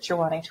for what you're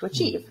wanting to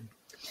achieve.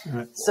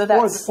 Right. So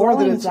that's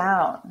slowing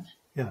down.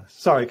 Yeah.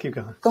 Sorry, keep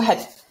going. Go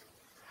ahead.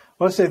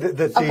 Well, I'll say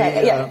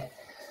that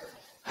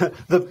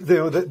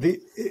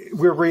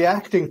we're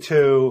reacting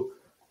to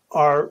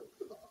our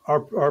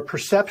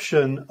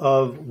perception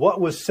of what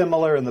was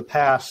similar in the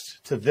past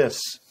to this,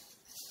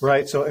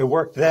 right? So it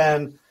worked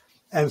then,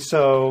 and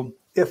so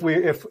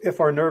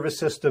if our nervous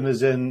system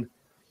is in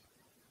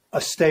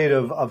a state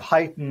of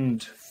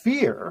heightened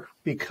fear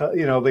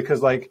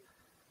because I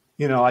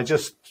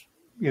just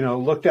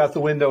looked out the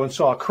window and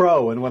saw a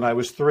crow, and when I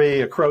was 3,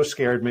 a crow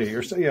scared me,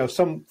 or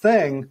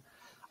something.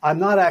 I'm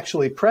not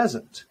actually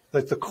present.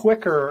 Like, the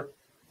quicker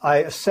I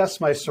assess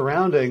my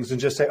surroundings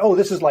and just say, oh,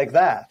 this is like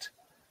that,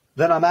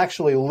 then I'm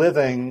actually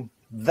living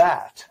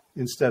that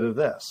instead of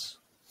this.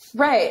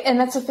 Right. And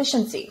that's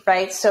efficiency,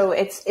 right? So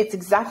it's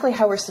exactly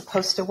how we're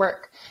supposed to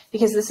work,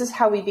 because this is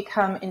how we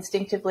become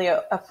instinctively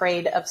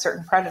afraid of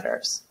certain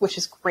predators, which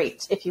is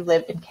great if you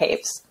live in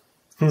caves.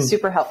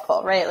 Super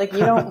helpful, right? Like, you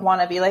don't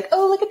want to be like,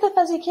 oh, look at the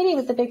fuzzy kitty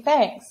with the big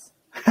fangs.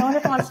 I wonder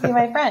if it wants to be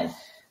my friend.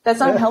 That's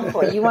not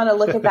helpful. You want to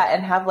look at that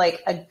and have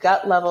like a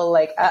gut level,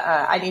 like,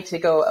 I need to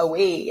go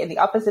away in the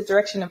opposite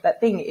direction of that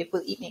thing. It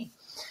will eat me.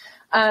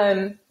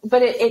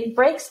 But it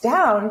breaks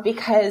down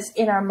because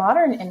in our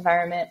modern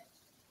environment,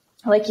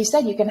 like you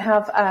said, you can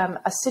have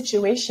a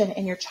situation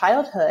in your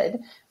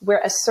childhood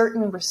where a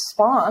certain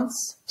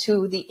response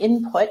to the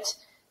input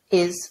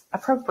is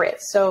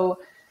appropriate. So,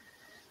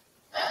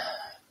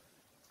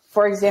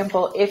 for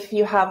example, if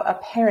you have a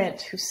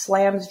parent who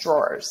slams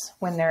drawers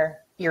when they're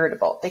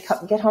irritable, they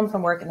get home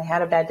from work and they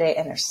had a bad day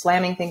and they're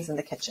slamming things in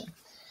the kitchen.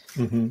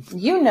 Mm-hmm.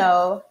 You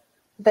know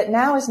that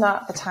now is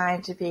not the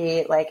time to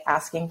be like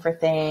asking for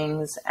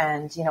things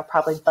and, you know,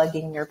 probably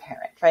bugging your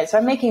parent, right? So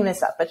I'm making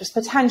this up, but just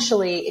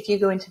potentially if you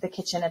go into the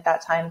kitchen at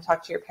that time and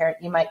talk to your parent,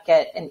 you might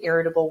get an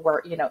irritable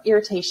word, you know,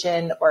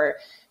 irritation or,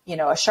 you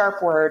know, a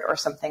sharp word or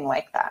something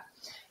like that.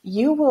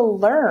 You will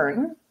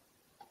learn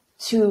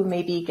to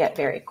maybe get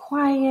very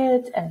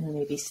quiet and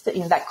maybe, you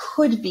know, that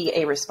could be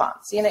a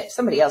response. You know,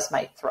 somebody else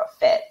might throw a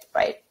fit,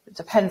 right? It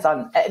depends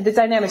on, the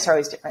dynamics are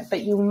always different,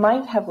 but you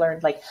might have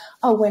learned like,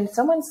 oh, when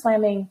someone's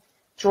slamming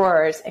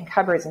drawers and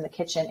cupboards in the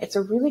kitchen, it's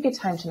a really good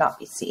time to not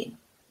be seen.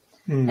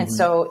 Mm-hmm. And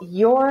so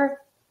your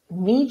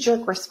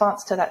knee-jerk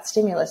response to that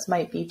stimulus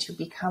might be to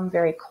become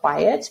very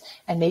quiet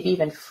and maybe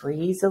even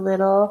freeze a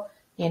little,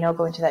 you know,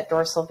 go into that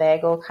dorsal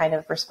vagal kind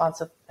of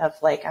response of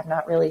like, I'm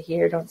not really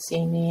here, don't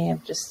see me,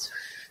 I'm just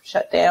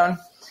shut down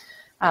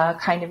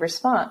kind of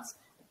response.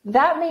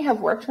 That may have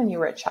worked when you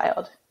were a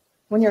child.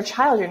 When you're a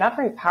child, you're not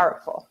very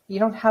powerful. You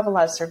don't have a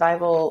lot of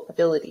survival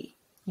ability.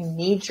 You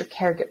need your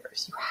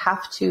caregivers. You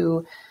have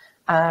to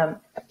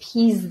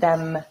appease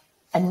them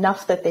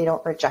enough that they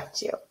don't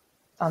reject you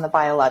on the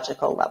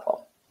biological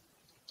level,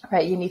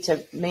 right? You need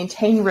to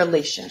maintain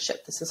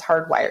relationship. This is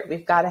hardwired.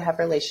 We've got to have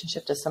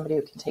relationship to somebody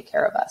who can take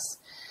care of us.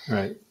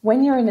 Right.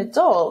 When you're an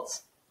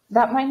adult,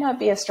 that might not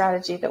be a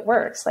strategy that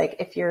works. Like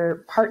if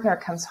your partner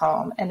comes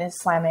home and is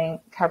slamming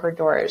cupboard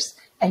doors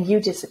and you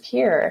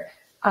disappear,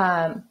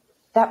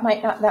 that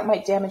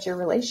might damage your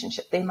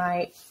relationship. They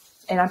might,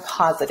 and I'm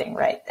positing,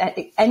 right?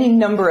 Any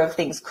number of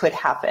things could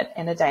happen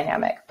in a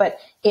dynamic, but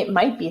it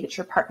might be that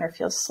your partner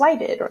feels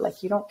slighted or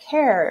like you don't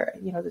care,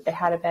 you know, that they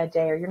had a bad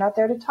day or you're not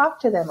there to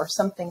talk to them or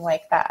something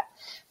like that.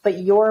 But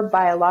your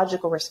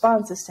biological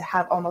response is to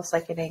have almost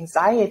like an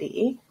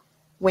anxiety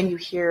when you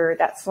hear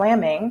that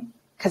slamming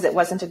because it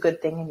wasn't a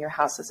good thing in your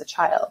house as a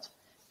child,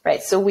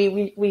 right? So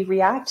we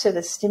react to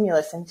the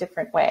stimulus in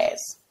different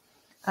ways.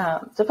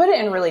 To put it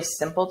in really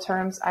simple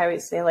terms, I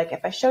always say, like,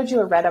 if I showed you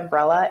a red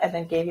umbrella and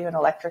then gave you an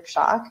electric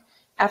shock,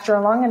 after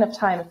a long enough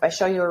time, if I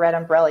show you a red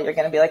umbrella, you're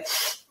going to be like,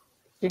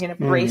 you're going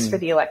to brace for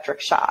the electric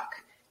shock,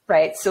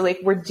 right? So like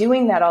we're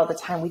doing that all the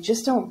time. We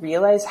just don't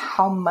realize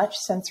how much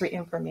sensory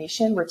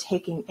information we're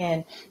taking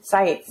in: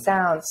 sight,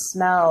 sound,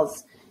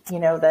 smells, you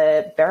know,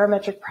 the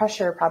barometric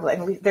pressure probably.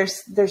 And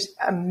there's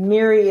a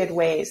myriad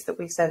ways that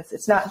we sense.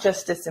 It's not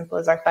just as simple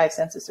as our five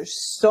senses. There's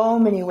so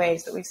many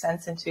ways that we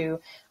sense into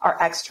our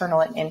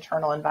external and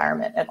internal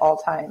environment at all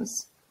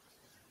times.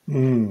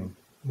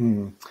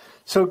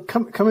 So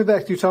coming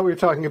back to we were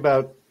talking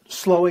about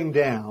slowing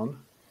down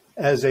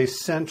as a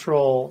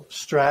central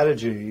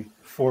strategy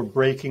for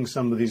breaking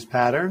some of these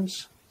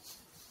patterns.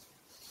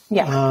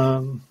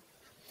 Yeah.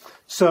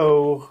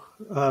 So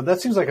that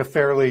seems like a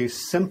fairly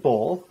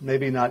simple,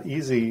 maybe not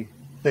easy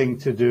thing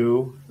to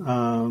do.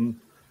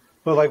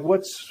 But like,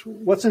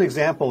 what's an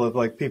example of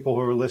like people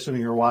who are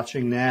listening or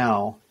watching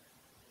now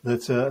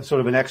that's a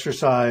sort of an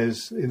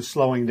exercise in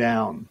slowing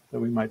down that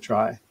we might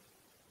try?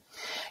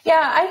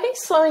 Yeah, I think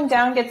slowing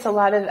down gets a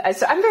lot of,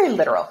 so I'm very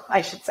literal,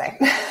 I should say.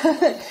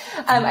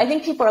 I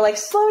think people are like,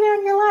 slow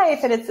down your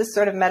life. And it's this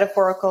sort of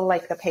metaphorical,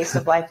 like the pace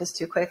of life is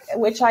too quick,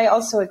 which I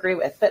also agree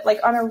with. But like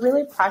on a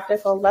really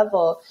practical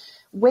level,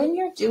 when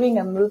you're doing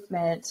a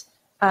movement,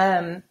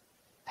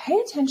 pay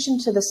attention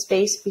to the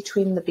space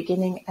between the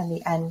beginning and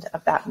the end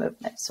of that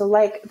movement. So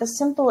like the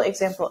simple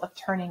example of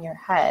turning your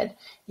head,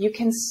 you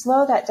can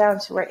slow that down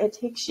to where it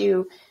takes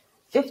you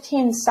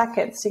 15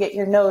 seconds to get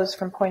your nose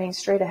from pointing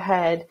straight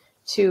ahead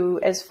to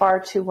as far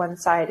to one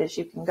side as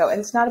you can go. And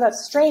it's not about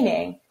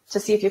straining to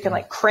see if you can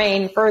like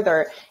crane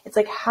further. It's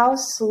like, how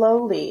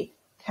slowly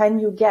can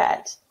you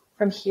get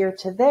from here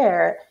to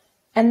there?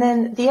 And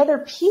then the other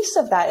piece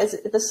of that is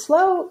the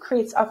slow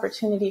creates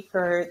opportunity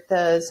for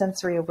the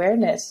sensory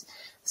awareness.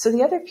 So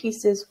the other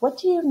piece is, what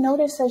do you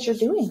notice as you're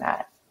doing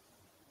that?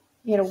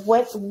 You know,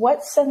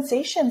 what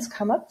sensations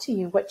come up to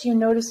you? What do you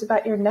notice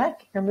about your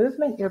neck, your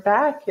movement, your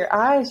back, your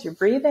eyes, your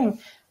breathing?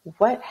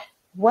 What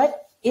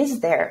is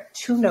there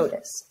to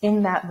notice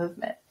in that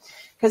movement?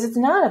 Because it's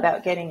not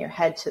about getting your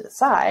head to the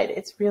side.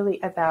 It's really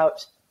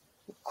about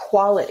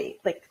quality,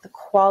 like the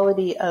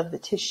quality of the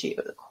tissue,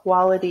 the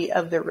quality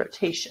of the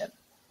rotation.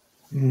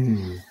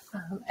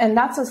 And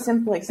that's a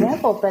simple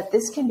example, but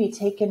this can be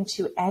taken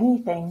to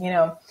anything. You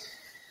know,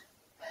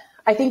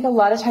 I think a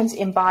lot of times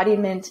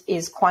embodiment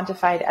is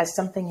quantified as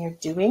something you're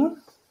doing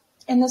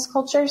in this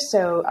culture.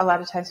 So a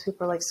lot of times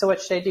people are like, so what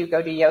should I do?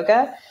 Go do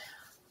yoga?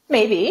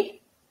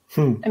 Maybe.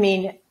 I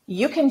mean,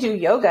 you can do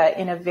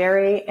yoga in a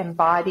very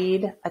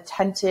embodied,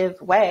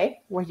 attentive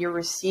way where you're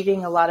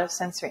receiving a lot of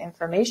sensory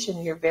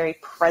information. You're very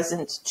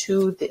present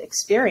to the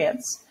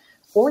experience.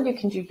 Or you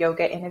can do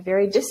yoga in a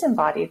very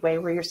disembodied way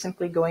where you're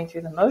simply going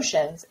through the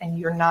motions and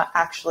you're not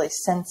actually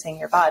sensing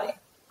your body.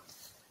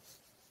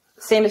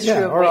 Same is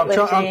true of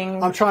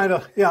weightlifting.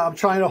 I'm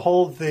trying to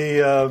hold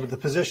the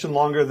position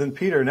longer than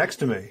Peter next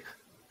to me.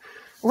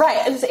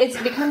 Right.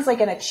 It becomes like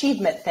an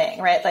achievement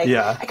thing, right? Like,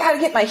 yeah. I got to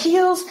get my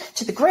heels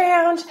to the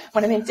ground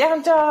when I'm in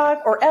down dog,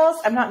 or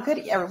else I'm not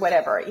good, or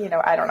whatever,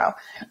 I don't know.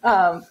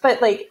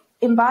 But like,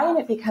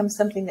 embodiment becomes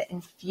something that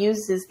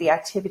infuses the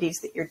activities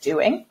that you're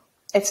doing.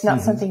 It's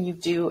not something you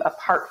do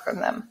apart from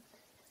them.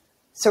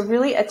 So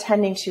really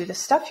attending to the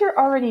stuff you're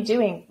already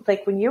doing,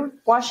 like when you're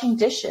washing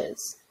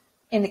dishes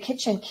in the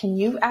kitchen, can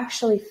you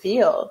actually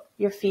feel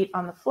your feet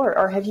on the floor,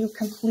 or have you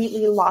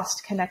completely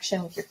lost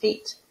connection with your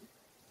feet?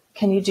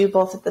 Can you do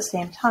both at the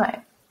same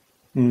time?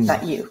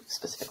 Not you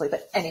specifically,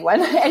 but anyone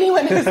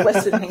who's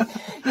listening.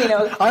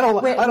 I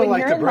don't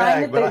like to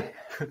brag, but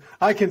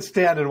I can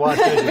stand and watch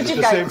dishes at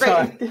the same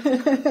time.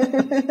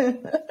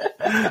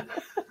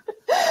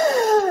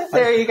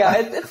 There you go.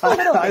 It's a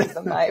little bit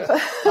of life.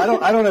 I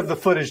don't have the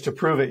footage to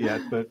prove it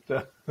yet, but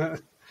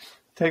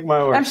take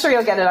my word. I'm sure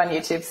you'll get it on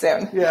YouTube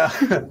soon. Yeah.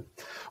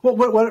 Well,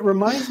 what it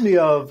reminds me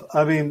of,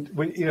 I mean,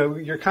 when,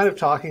 you're kind of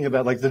talking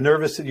about like the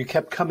nervous, you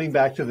kept coming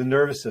back to the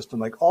nervous system,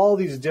 like all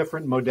these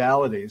different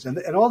modalities, and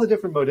all the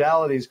different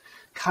modalities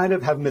kind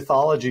of have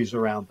mythologies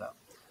around them.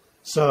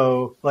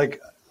 So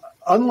like,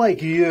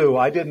 unlike you,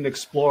 I didn't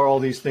explore all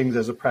these things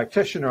as a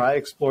practitioner. I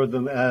explored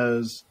them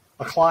as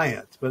a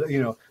client, but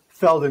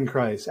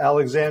Feldenkrais,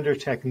 Alexander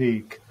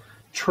technique,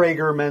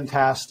 Traeger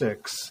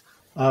mentastics,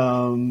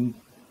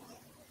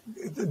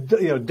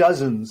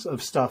 dozens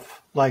of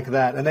stuff like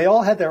that. And they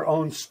all had their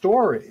own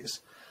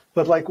stories.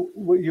 But like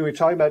what you were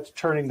talking about,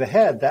 turning the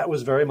head, that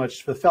was very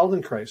much the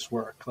Feldenkrais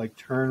work, like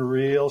turn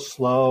real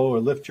slow or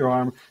lift your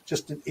arm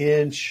just an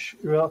inch.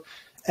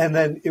 And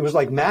then it was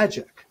like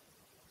magic,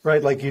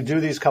 right? Like you do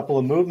these couple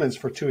of movements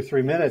for 2 or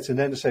 3 minutes and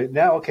then to say,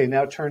 now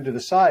turn to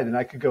the side. And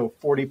I could go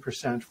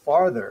 40%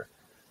 farther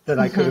than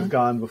I could have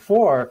gone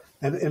before.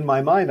 And in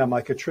my mind, I'm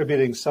like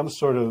attributing some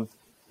sort of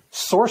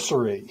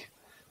sorcery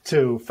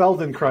to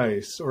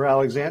Feldenkrais or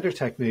Alexander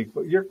technique,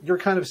 but you're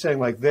kind of saying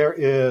like there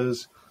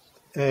is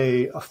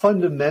a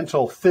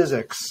fundamental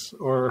physics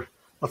or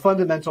a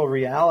fundamental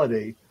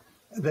reality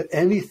that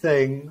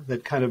anything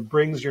that kind of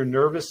brings your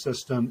nervous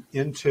system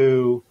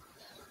into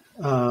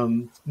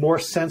more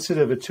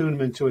sensitive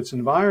attunement to its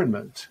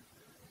environment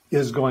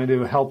is going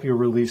to help you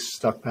release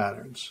stuck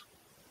patterns.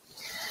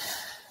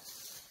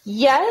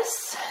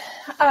 Yes,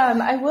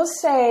 I will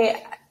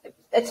say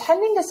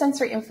attending to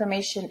sensory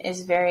information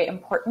is very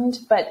important,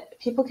 but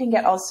people can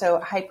get also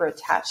hyper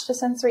attached to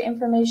sensory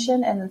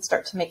information and then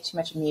start to make too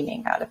much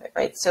meaning out of it,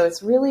 right? So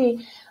it's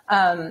really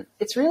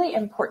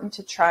important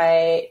to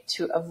try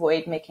to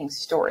avoid making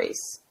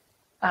stories.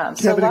 Can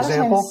you have an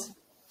example?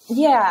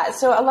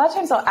 So a lot of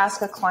times I'll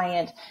ask a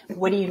client,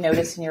 what do you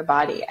notice in your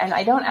body? And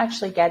I don't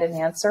actually get an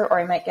answer, or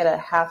I might get a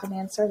half an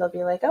answer. They'll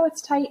be like, oh,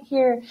 it's tight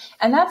here.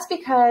 And that's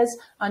because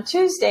on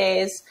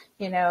Tuesdays,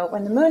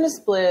 when the moon is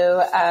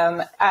blue,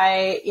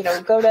 I,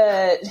 go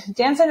to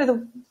dance under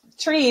the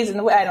trees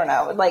and I don't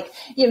know, like,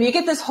 you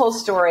get this whole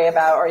story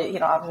about, or,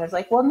 often it's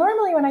like, well,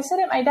 normally when I sit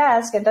at my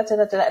desk and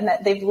and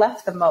they've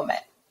left the moment.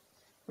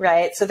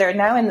 Right. So they're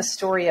now in the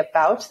story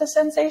about the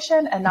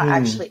sensation and not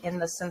actually in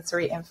the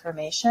sensory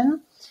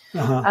information.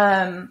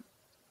 Or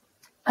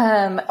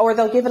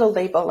they'll give it a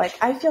label like,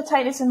 I feel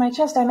tightness in my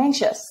chest, I'm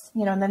anxious,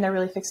 and then they're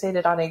really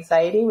fixated on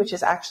anxiety, which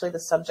is actually the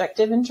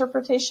subjective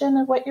interpretation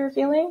of what you're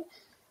feeling.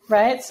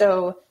 Right.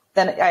 So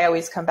then I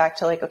always come back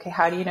to like, okay,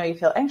 how do you know you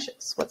feel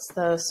anxious? What's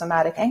the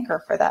somatic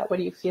anchor for that? What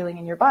are you feeling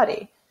in your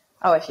body?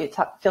 Oh, I feel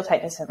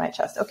tightness in my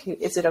chest. Okay.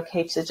 Is it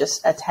okay to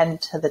just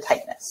attend to the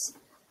tightness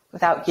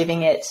without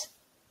giving it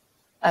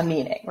a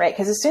meaning, right?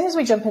 Because as soon as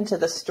we jump into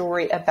the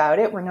story about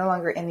it, we're no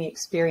longer in the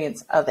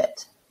experience of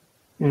it.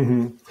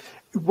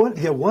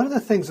 One of the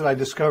things that I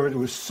discovered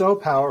was so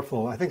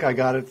powerful, I think I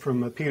got it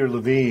from Peter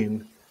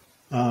Levine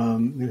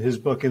in his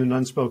book, In an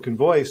Unspoken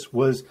Voice,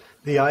 was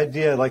the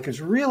idea, like,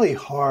 it's really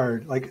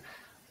hard. Like,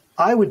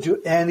 I would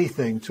do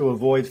anything to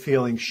avoid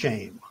feeling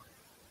shame,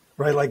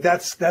 right? Like,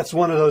 that's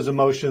one of those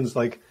emotions,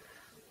 like,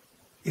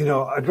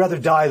 I'd rather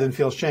die than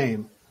feel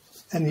shame.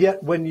 And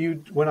yet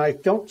when I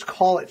don't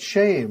call it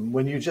shame,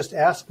 when you just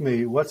ask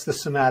me, what's the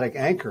somatic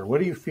anchor?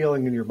 What are you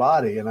feeling in your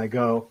body? And I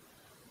go,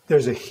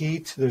 there's a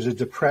heat, there's a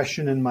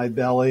depression in my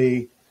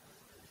belly.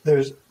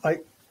 There's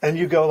like, and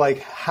you go like,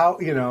 how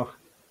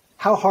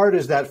hard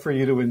is that for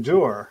you to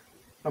endure?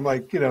 I'm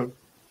like,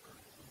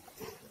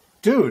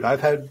 dude,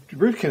 I've had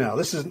root canal.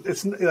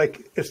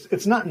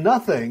 It's not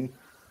nothing,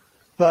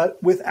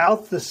 but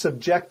without the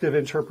subjective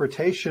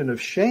interpretation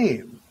of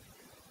shame,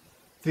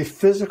 the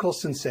physical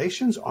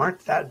sensations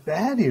aren't that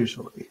bad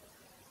usually.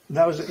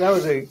 That was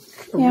a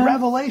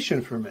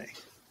revelation for me.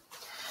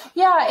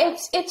 Yeah,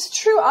 it's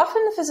true.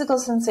 Often the physical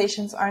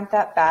sensations aren't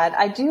that bad.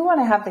 I do want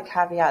to have the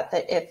caveat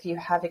that if you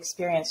have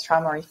experienced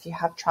trauma or if you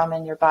have trauma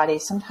in your body,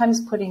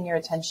 sometimes putting your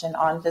attention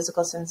on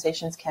physical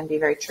sensations can be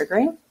very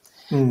triggering.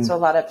 So a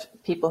lot of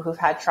people who've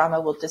had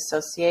trauma will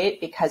dissociate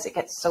because it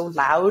gets so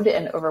loud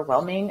and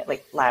overwhelming,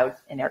 like loud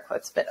in air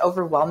quotes, but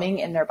overwhelming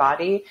in their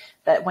body,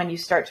 that when you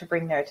start to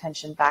bring their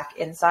attention back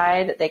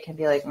inside, they can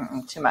be like,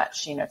 too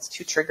much, it's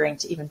too triggering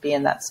to even be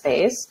in that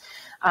space.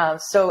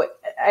 So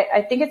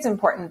I think it's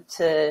important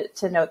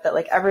to note that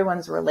like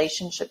everyone's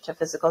relationship to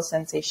physical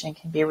sensation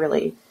can be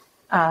really,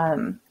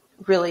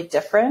 really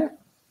different.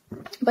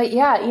 But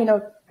yeah,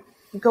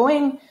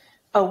 going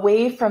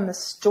away from the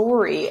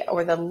story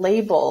or the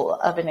label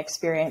of an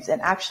experience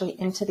and actually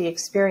into the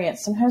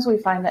experience, sometimes we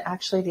find that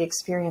actually the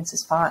experience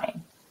is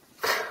fine.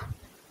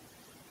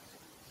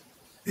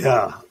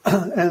 Yeah.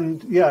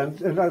 And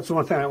that's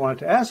one thing I wanted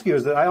to ask you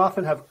is that I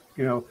often have,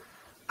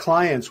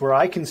 clients where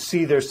I can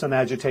see there's some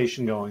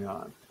agitation going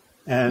on.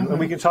 And when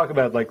we can talk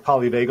about like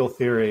polyvagal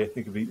theory, I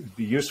think it'd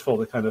be useful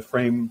to kind of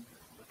frame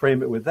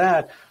it with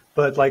that.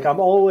 But like I'm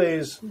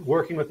always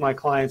working with my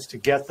clients to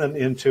get them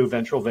into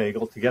ventral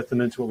vagal, to get them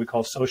into what we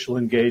call social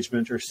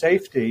engagement or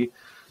safety.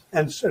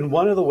 And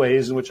one of the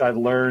ways in which I've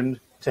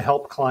learned to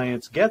help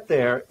clients get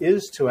there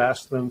is to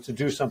ask them to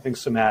do something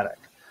somatic.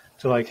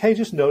 To like, hey,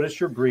 just notice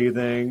your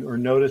breathing or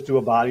do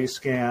a body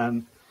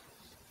scan.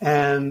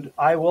 And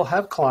I will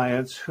have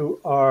clients who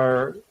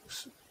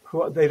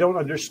they don't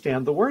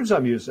understand the words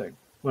I'm using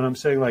when I'm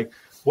saying like,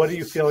 what are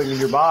you feeling in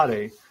your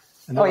body?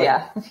 And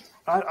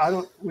I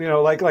don't,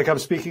 like I'm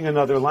speaking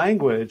another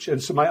language.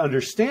 And so my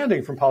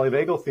understanding from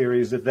polyvagal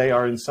theory is that they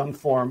are in some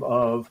form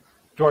of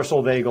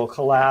dorsal vagal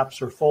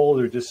collapse or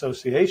fold or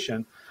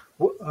dissociation.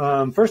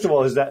 First of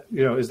all, is that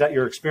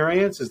your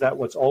experience? Is that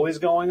what's always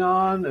going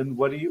on? And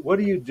what do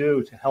you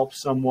do to help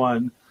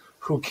someone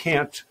who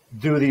can't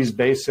do these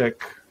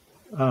basic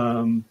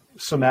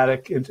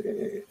somatic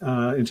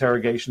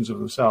interrogations of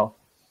themselves?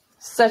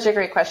 Such a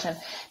great question.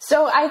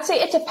 So I'd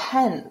say it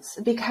depends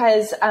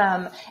because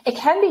it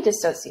can be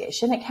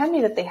dissociation. It can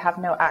be that they have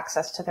no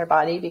access to their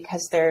body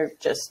because they're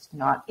just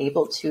not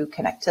able to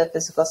connect to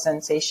physical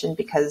sensation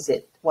because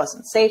it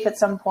wasn't safe at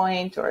some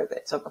point or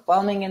it's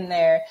overwhelming in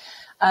there.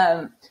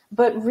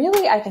 But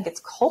really, I think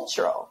it's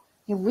cultural.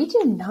 We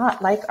do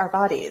not like our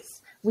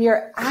bodies. We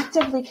are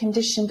actively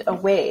conditioned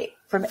away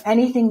from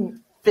anything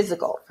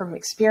physical, from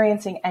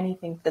experiencing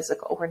anything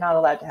physical. We're not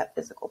allowed to have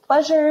physical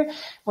pleasure.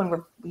 When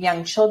we're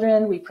young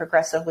children, we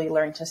progressively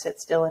learn to sit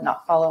still and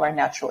not follow our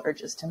natural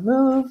urges to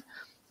move.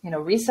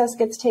 Recess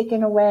gets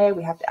taken away.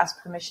 We have to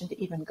ask permission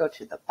to even go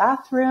to the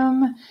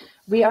bathroom.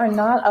 We are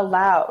not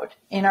allowed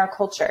in our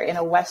culture, in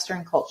a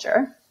Western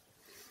culture.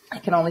 I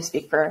can only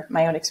speak for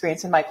my own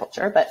experience in my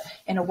culture, but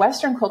in a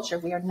Western culture,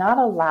 we are not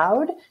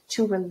allowed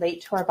to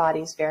relate to our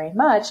bodies very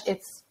much.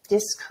 It's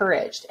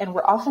discouraged. And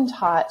we're often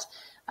taught,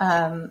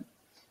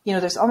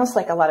 there's almost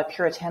like a lot of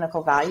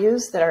puritanical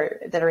values that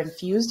are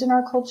infused in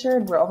our culture.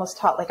 And we're almost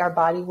taught like our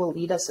body will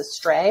lead us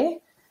astray,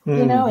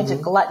 into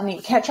gluttony.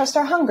 You can't trust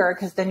our hunger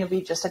because then you'll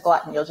be just a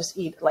glutton. You'll just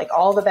eat like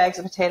all the bags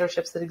of potato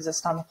chips that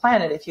exist on the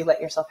planet if you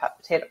let yourself have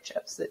potato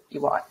chips that you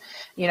want.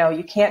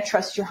 You can't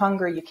trust your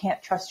hunger. You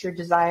can't trust your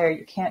desire.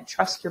 You can't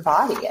trust your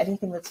body,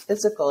 anything that's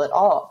physical at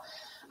all.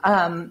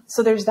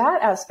 So there's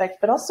that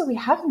aspect, but also we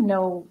have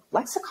no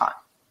lexicon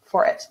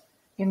for it.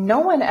 No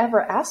one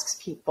ever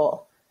asks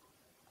people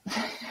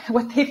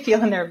what they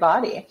feel in their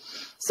body.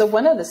 So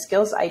one of the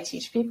skills I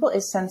teach people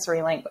is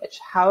sensory language,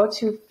 how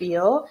to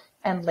feel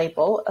and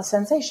label a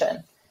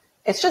sensation.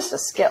 It's just a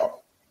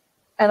skill.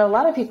 And a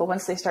lot of people,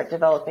 once they start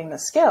developing the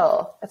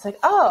skill, it's like,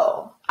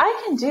 oh,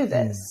 I can do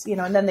this,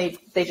 and then they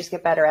just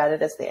get better at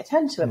it as they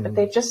attend to it. But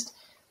they just,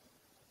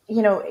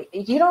 you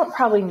don't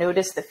probably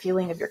notice the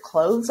feeling of your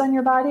clothes on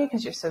your body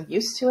because you're so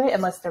used to it,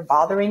 unless they're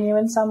bothering you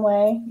in some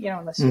way,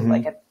 unless you have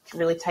like a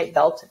really tight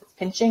belt if it's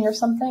pinching or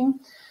something.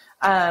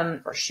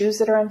 Or shoes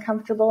that are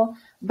uncomfortable.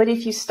 But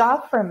if you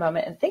stop for a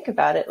moment and think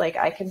about it, like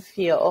I can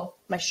feel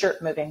my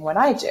shirt moving when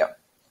I do,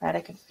 right?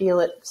 I can feel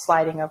it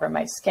sliding over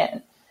my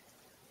skin.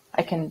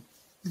 I can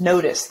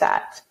notice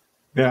that.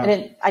 Yeah.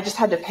 And I just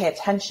had to pay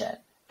attention.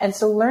 And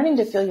so learning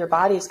to feel your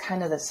body is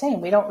kind of the same.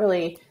 We don't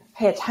really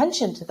pay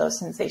attention to those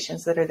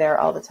sensations that are there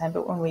all the time.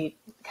 But when we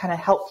kind of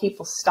help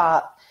people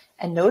stop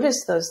and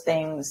notice those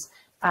things,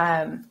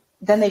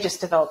 then they just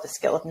develop the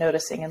skill of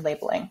noticing and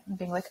labeling and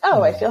being like,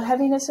 oh, I feel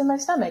heaviness in my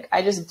stomach.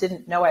 I just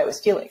didn't know I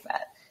was feeling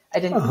that. I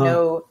didn't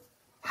know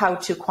how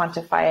to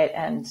quantify it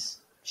and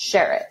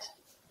share it.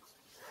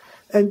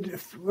 And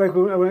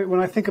when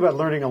I think about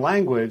learning a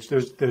language,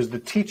 there's the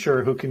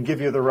teacher who can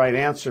give you the right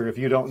answer if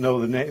you don't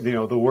know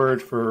the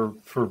word for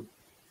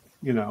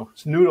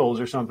noodles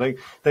or something.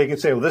 They can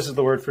say, well, this is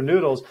the word for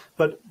noodles,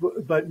 but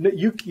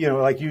you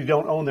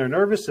don't own their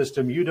nervous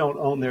system, you don't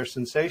own their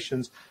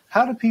sensations.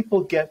 How do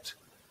people get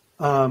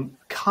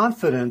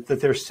confident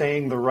that they're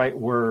saying the right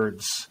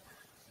words?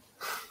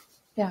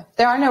 Yeah,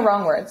 there are no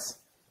wrong words.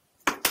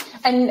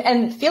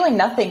 And feeling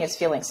nothing is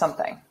feeling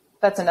something.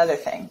 That's another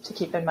thing to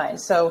keep in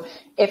mind. So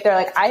if they're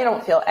like, I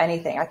don't feel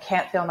anything, I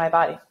can't feel my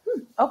body.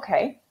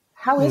 Okay,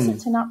 how is it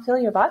to not feel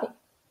your body?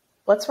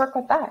 Let's work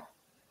with that.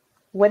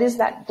 What is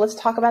that? Let's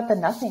talk about the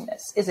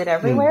nothingness. Is it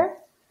everywhere?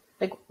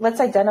 Like, let's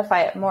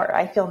identify it more.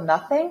 I feel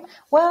nothing.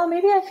 Well,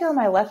 maybe I feel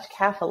my left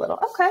calf a little.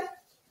 Okay.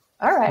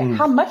 All right.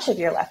 How much of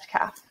your left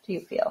calf do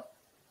you feel?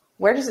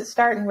 Where does it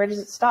start and where does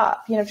it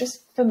stop?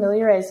 Just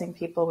familiarizing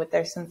people with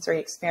their sensory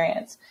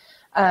experience.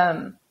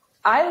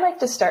 I like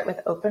to start with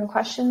open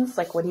questions,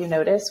 like, what do you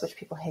notice? Which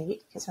people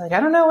hate because they're like, I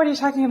don't know, what are you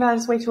talking about?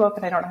 It's way too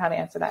open. I don't know how to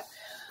answer that.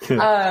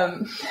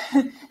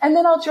 And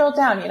then I'll drill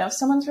down. If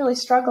someone's really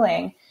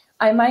struggling,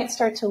 I might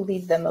start to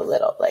lead them a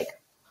little, like,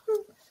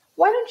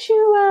 why don't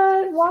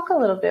you walk a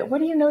little bit?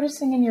 What are you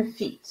noticing in your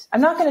feet?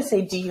 I'm not going to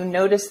say, do you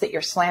notice that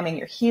you're slamming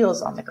your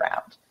heels on the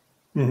ground?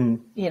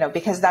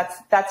 Because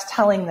that's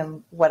telling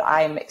them what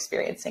I'm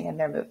experiencing in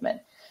their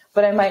movement.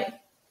 But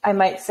I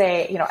might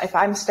say, if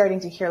I'm starting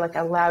to hear like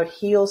a loud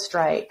heel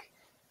strike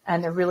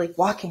and they're really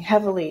walking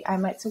heavily, I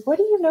might say, what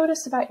do you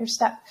notice about your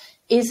step?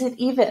 Is it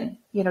even?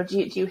 Do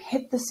you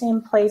hit the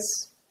same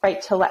place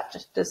right to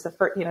left? Does the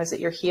first, is it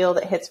your heel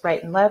that hits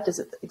right and left? Is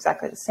it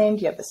exactly the same?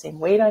 Do you have the same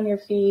weight on your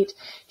feet?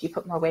 Do you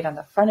put more weight on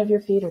the front of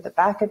your feet or the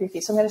back of your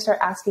feet? So I'm going to start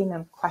asking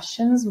them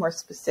questions more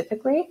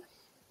specifically,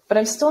 but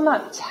I'm still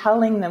not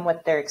telling them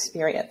what they're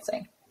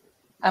experiencing.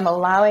 I'm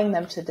allowing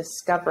them to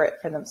discover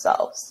it for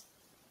themselves.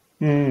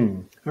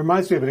 It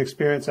reminds me of an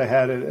experience I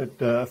had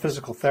at a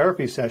physical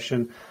therapy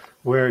session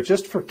where,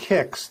 just for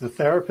kicks, the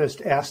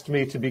therapist asked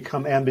me to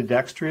become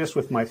ambidextrous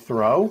with my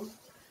throw.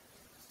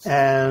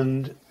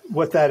 And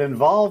what that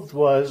involved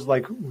was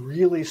like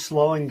really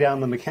slowing down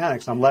the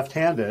mechanics. I'm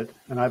left-handed,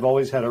 and I've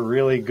always had a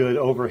really good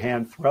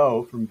overhand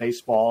throw from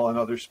baseball and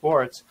other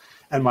sports.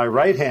 And my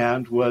right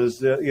hand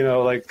was,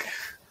 like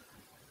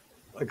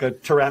a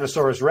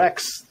Tyrannosaurus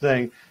Rex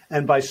thing.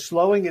 And by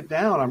slowing it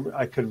down,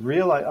 I could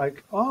realize,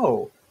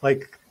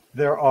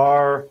 there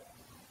are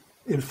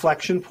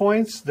inflection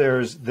points. There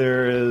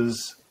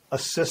is a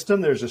system.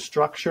 There's a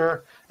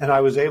structure, and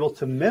I was able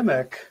to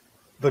mimic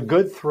the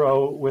good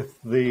throw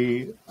with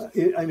the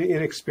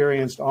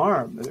inexperienced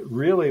arm. It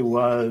really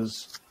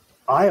was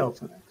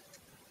eye-opening.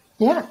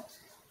 Yeah.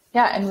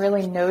 Yeah. And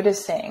really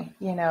noticing,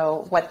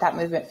 what that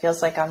movement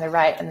feels like on the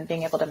right and then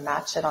being able to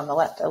match it on the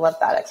left. I love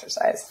that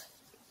exercise.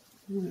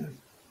 Yeah.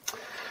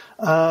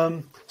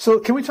 So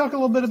can we talk a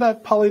little bit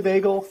about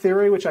polyvagal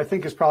theory, which I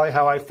think is probably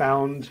how I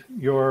found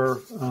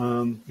your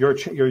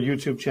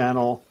YouTube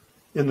channel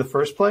in the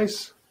first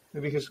place?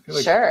 Because,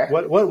 sure.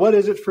 What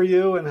is it for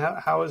you, and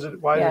how is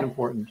it? Why is it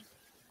important?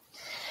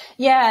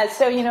 Yeah,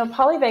 so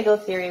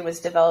polyvagal theory was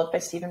developed by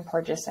Stephen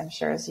Porges, I'm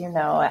sure, as you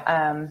know,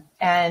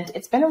 and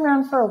it's been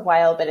around for a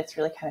while, but it's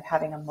really kind of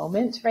having a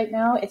moment right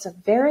now. It's a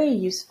very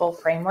useful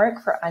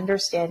framework for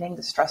understanding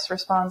the stress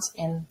response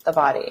in the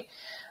body.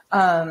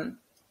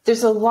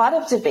 There's a lot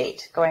of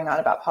debate going on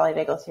about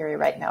polyvagal theory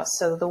right now.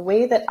 So the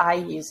way that I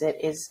use it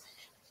is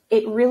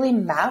it really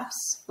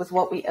maps with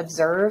what we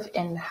observe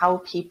in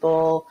how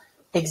people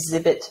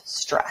exhibit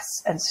stress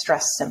and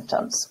stress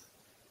symptoms.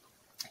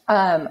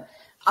 I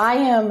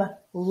am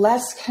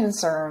less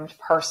concerned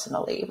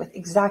personally with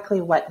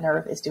exactly what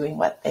nerve is doing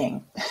what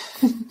thing,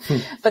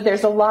 but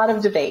there's a lot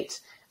of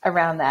debate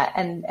around that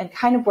and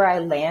kind of where I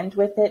land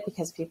with it,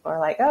 because people are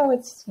like, oh,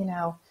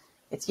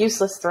 it's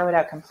useless, throw it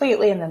out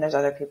completely. And then there's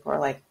other people who are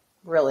like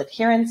real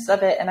adherents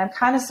of it. And I'm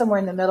kind of somewhere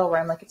in the middle where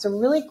I'm like, it's a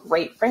really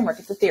great framework.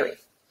 It's a theory.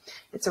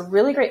 It's a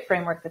really great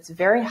framework that's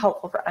very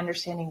helpful for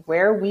understanding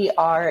where we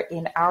are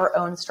in our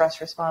own stress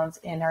response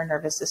in our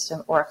nervous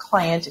system, or a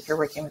client, if you're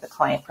working with a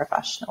client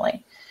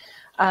professionally.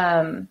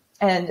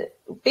 And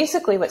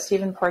basically what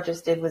Stephen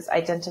Porges did was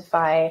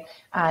identify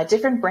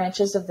different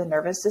branches of the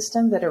nervous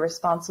system that are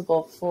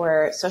responsible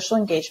for social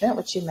engagement,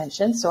 which you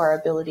mentioned. So our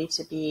ability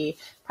to be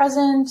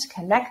present,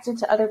 connected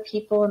to other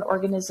people and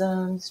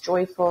organisms,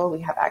 joyful. We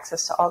have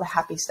access to all the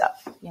happy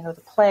stuff,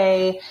 the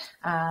play,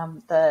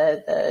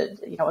 the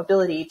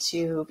ability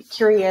to be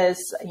curious,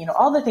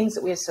 all the things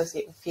that we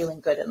associate with feeling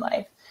good in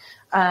life.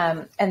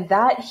 And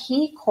that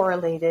he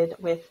correlated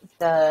with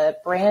the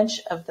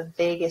branch of the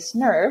vagus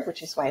nerve,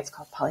 which is why it's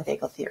called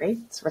polyvagal theory.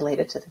 It's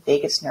related to the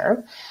vagus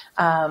nerve,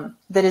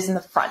 that is in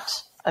the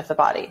front of the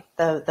body,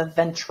 the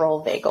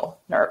ventral vagal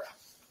nerve.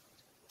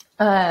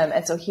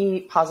 And so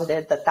he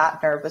posited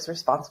that nerve was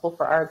responsible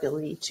for our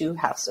ability to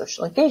have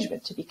social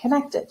engagement, to be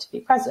connected, to be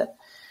present.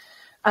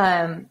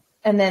 And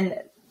then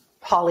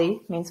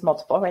poly means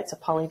multiple, right? So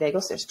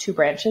polyvagal, so there's two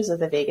branches of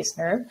the vagus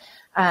nerve.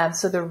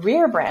 So the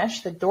rear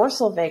branch, the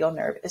dorsal vagal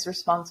nerve, is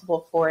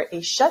responsible for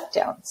a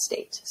shutdown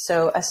state.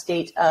 So a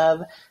state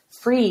of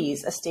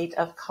freeze, a state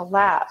of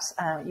collapse.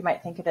 You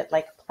might think of it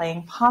like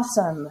playing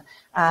possum.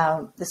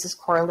 This is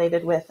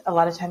correlated with a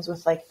lot of times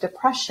with like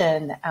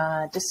depression,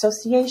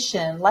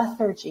 dissociation,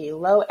 lethargy,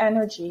 low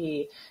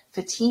energy,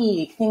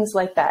 fatigue, things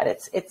like that.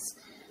 It's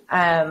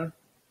the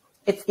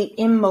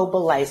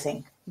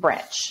immobilizing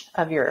branch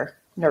of your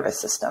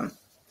nervous system.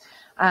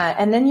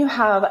 And then you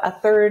have a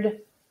third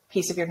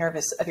piece of your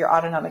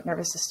autonomic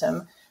nervous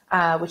system,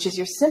 which is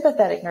your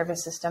sympathetic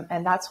nervous system.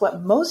 And that's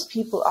what most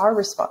people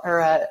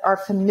are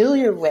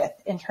familiar with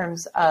in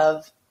terms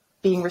of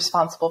being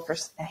responsible for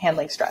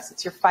handling stress.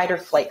 It's your fight or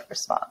flight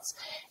response.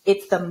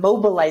 It's the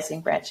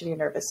mobilizing branch of your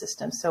nervous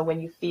system. So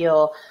when you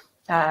feel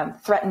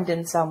threatened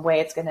in some way,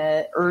 it's going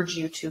to urge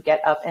you to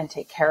get up and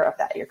take care of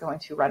that. You're going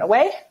to run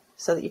away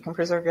so that you can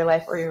preserve your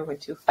life, or you're going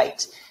to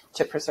fight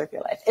to preserve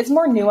your life. It's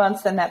more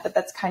nuanced than that, but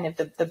that's kind of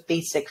the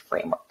basic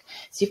framework.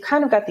 So you've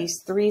kind of got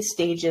these 3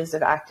 stages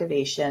of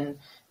activation.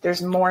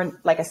 There's more,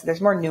 like I said,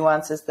 there's more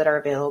nuances that are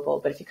available,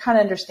 but if you kind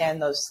of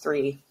understand those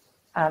 3,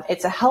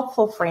 it's a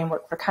helpful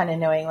framework for kind of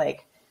knowing,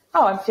 like,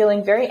 oh, I'm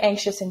feeling very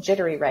anxious and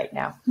jittery right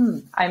now.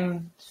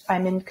 I'm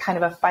in kind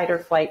of a fight or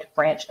flight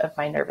branch of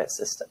my nervous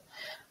system.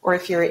 Or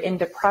if you're in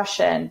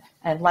depression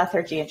and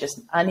lethargy and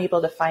just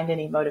unable to find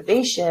any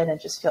motivation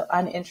and just feel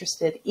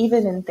uninterested,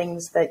 even in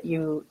things that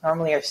you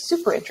normally are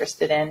super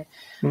interested in,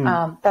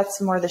 that's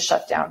more the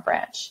shutdown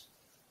branch,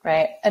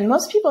 right? And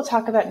most people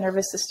talk about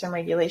nervous system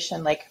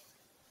regulation. Like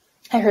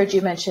I heard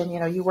you mention,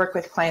 you work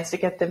with clients to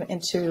get them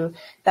into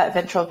that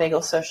ventral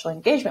vagal social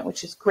engagement,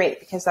 which is great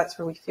because that's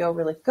where we feel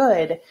really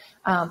good.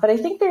 But I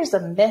think there's a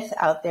myth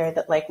out there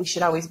that like we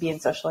should always be in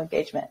social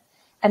engagement.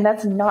 And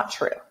that's not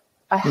true.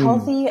 A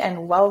healthy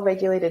and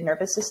well-regulated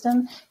nervous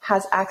system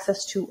has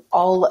access to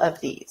all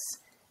of these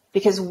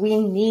because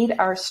we need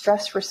our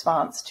stress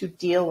response to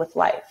deal with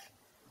life.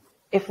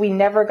 If we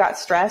never got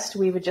stressed,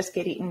 we would just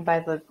get eaten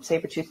by the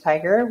saber-toothed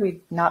tiger.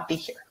 We'd not be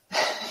here.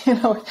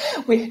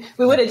 We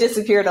would have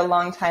disappeared a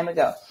long time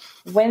ago.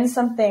 When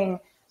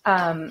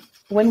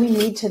we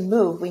need to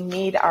move, we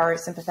need our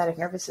sympathetic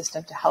nervous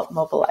system to help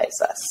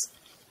mobilize us.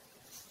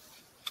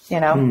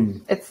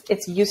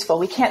 It's useful.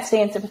 We can't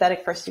stay in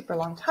sympathetic for a super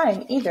long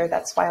time either.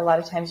 That's why a lot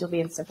of times you'll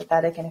be in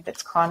sympathetic, and if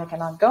it's chronic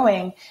and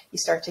ongoing, you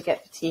start to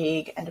get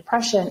fatigue and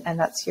depression, and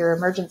that's your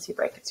emergency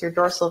brake. It's your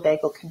dorsal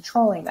vagal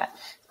controlling that.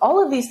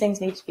 All of these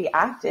things need to be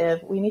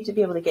active. We need to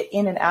be able to get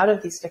in and out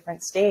of these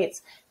different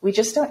states. We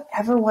just don't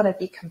ever want to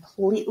be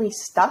completely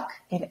stuck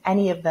in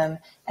any of them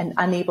and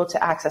unable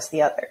to access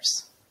the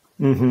others.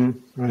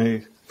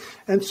 Right.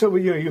 And so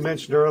you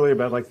mentioned earlier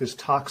about like this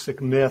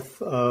toxic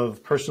myth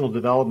of personal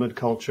development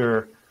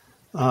culture.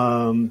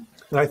 And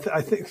I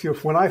think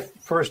when I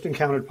first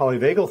encountered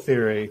polyvagal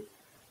theory,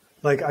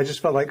 like I just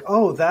felt like,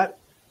 oh, that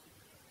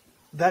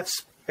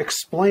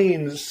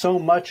explains so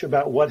much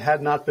about what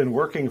had not been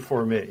working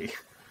for me,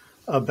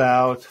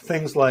 about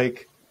things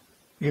like,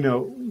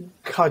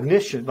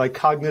 cognition, like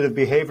cognitive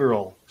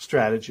behavioral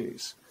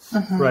strategies.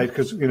 Right,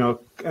 because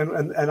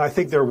and I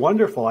think they're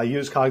wonderful. I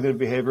use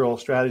cognitive behavioral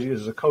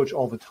strategies as a coach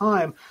all the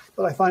time,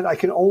 but I find I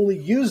can only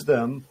use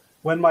them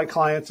when my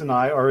clients and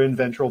I are in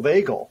ventral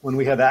vagal, when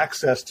we have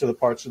access to the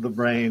parts of the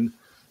brain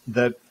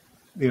that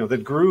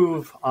that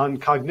groove on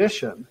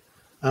cognition.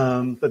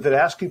 But that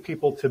asking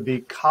people to be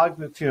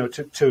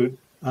cognitive, to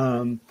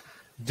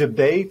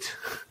debate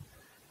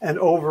and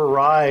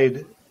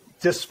override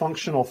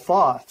dysfunctional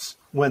thoughts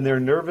when their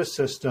nervous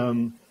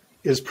system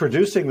is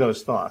producing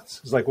those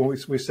thoughts. It's like when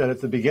we said at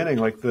the beginning,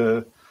 like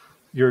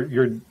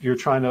you're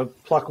trying to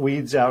pluck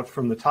weeds out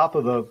from the top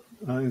of the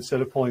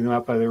instead of pulling them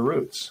out by their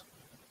roots.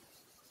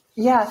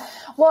 Yeah,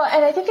 well,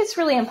 and I think it's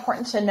really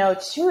important to know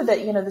too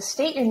that the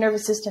state your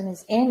nervous system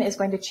is in is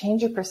going to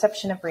change your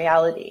perception of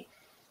reality.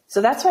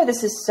 So that's why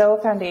this is so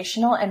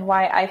foundational, and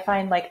why I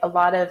find like a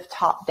lot of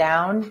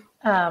top-down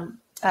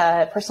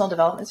personal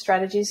development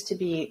strategies to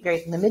be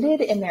very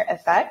limited in their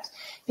effect.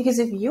 Because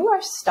if you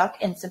are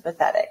stuck in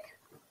sympathetic,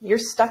 you're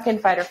stuck in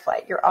fight or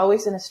flight, you're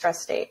always in a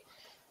stress state,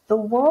 the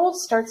world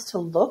starts to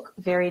look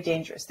very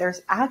dangerous.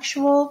 There's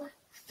actual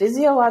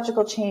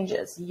physiological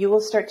changes. You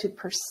will start to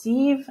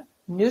perceive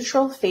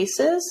neutral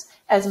faces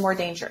as more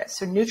dangerous.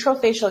 So neutral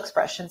facial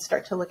expressions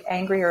start to look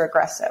angry or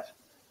aggressive.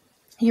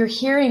 Your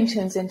hearing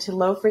tunes into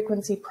low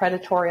frequency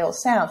predatorial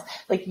sounds.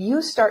 Like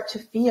you start to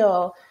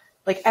feel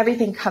like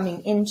everything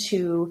coming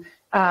into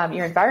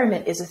your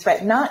environment is a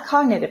threat, not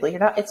cognitively.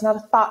 It's not a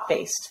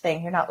thought-based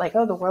thing. You're not like,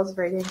 oh, the world's a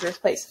very dangerous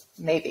place.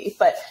 Maybe,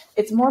 but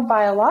it's more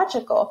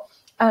biological.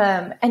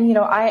 And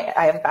I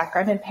have a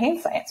background in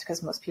pain science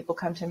because most people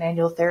come to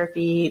manual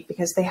therapy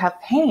because they have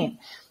pain.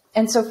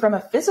 And so from a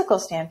physical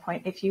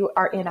standpoint, if you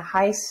are in a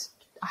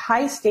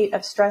high state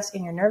of stress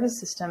in your nervous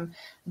system,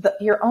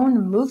 your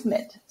own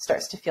movement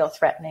starts to feel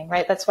threatening,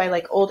 right? That's why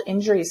like old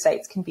injury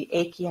sites can be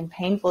achy and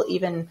painful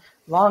even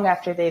long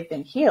after they've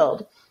been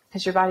healed.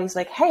 Because your body's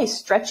like, hey,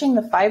 stretching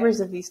the fibers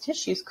of these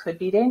tissues could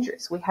be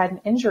dangerous. We had an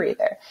injury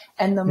there.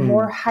 And the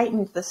more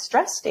heightened the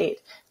stress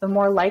state, the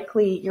more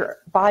likely your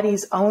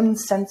body's own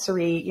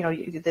sensory,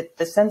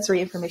 the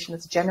sensory information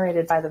that's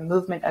generated by the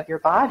movement of your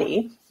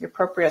body, your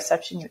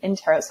proprioception, your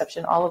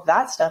interoception, all of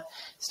that stuff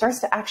starts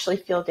to actually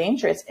feel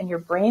dangerous. And your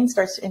brain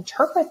starts to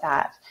interpret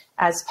that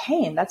as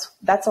pain.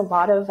 That's a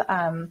lot of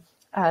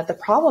the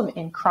problem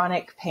in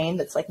chronic pain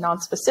that's like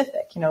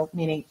non-specific,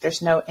 meaning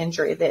there's no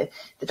injury. The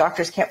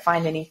doctors can't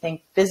find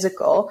anything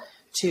physical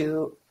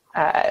to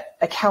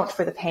account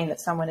for the pain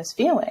that someone is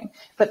feeling.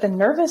 But the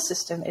nervous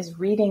system is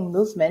reading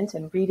movement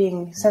and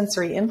reading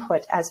sensory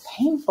input as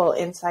painful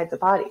inside the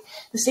body.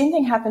 The same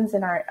thing happens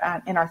in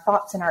our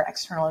thoughts in our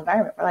external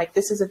environment. We're like,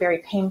 this is a very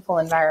painful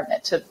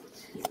environment, to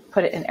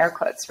put it in air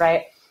quotes,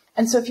 right?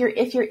 And so if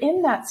you're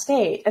in that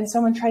state and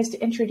someone tries to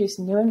introduce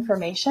new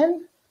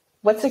information,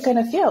 what's it going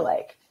to feel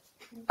like?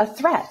 A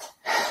threat.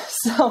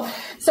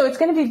 So it's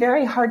going to be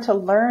very hard to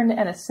learn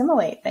and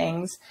assimilate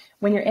things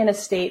when you're in a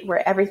state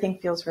where everything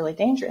feels really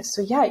dangerous.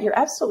 So yeah, you're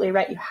absolutely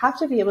right. You have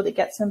to be able to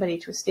get somebody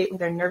to a state where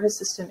their nervous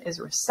system is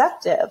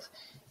receptive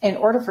in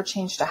order for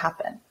change to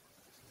happen.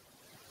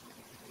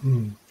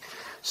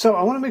 So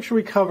I want to make sure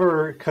we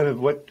cover kind of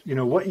what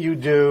you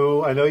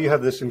do. I know you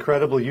have this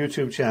incredible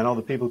YouTube channel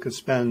that people could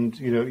spend,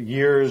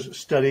 years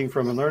studying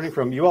from and learning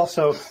from. You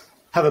also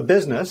have a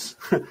business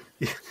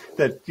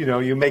that,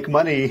 you make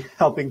money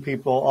helping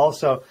people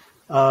also.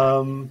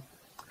 Can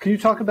you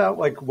talk about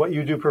like what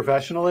you do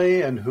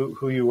professionally and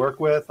who you work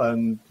with,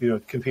 and,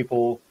 can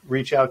people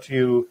reach out to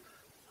you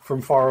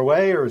from far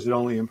away, or is it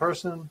only in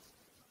person?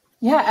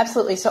 Yeah,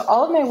 absolutely. So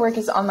all of my work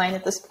is online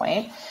at this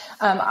point.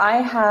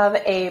 I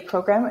have a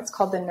program, it's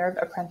called the Nerve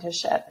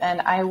Apprenticeship, and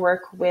I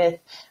work with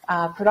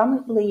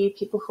predominantly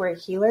people who are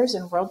healers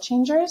and world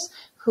changers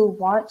who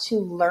want to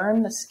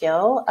learn the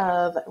skill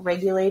of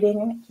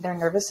regulating their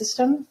nervous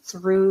system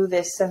through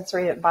this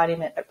sensory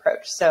embodiment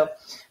approach. So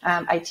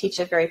I teach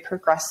a very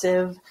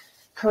progressive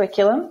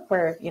curriculum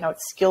where,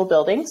 it's skill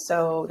building.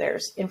 So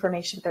there's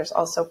information, but there's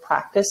also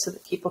practice so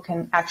that people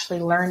can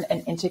actually learn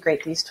and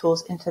integrate these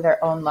tools into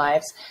their own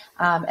lives.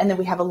 And then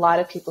we have a lot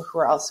of people who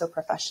are also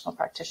professional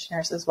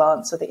practitioners as well.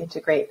 And so they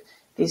integrate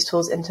these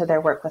tools into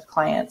their work with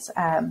clients.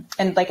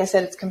 And like I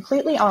said, it's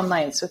completely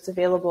online. So it's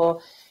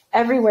available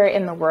everywhere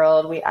in the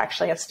world. We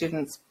actually have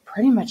students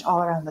pretty much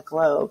all around the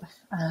globe,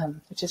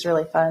 which is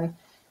really fun.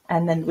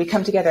 And then we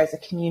come together as a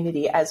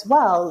community as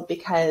well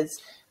because,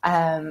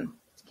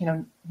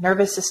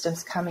 nervous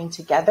systems coming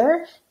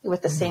together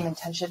with the same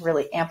intention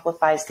really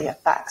amplifies the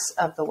effects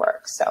of the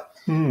work. So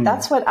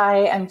that's what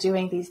I am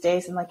doing these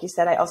days. And like you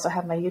said, I also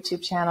have my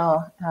YouTube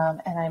channel,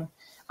 and I'm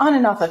on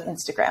and off of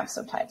Instagram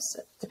sometimes,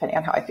 depending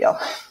on how I feel.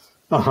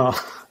 Uh-huh.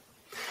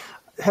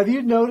 Have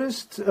you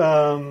noticed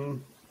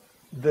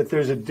that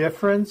there's a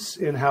difference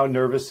in how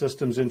nervous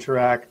systems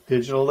interact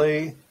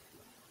digitally,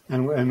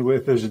 and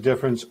with there's a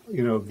difference,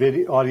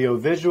 video, audio,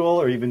 visual,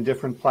 or even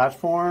different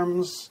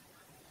platforms?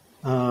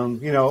 A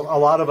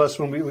lot of us,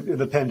 when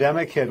the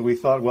pandemic hit, we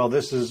thought, well,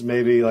 this is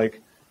maybe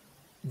like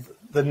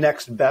the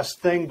next best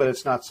thing, but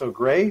it's not so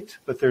great.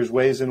 But there's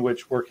ways in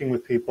which working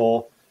with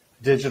people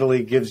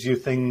digitally gives you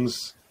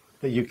things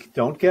that you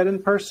don't get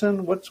in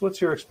person. What's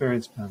your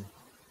experience been?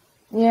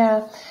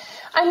 Yeah.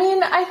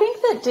 I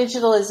think that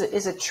digital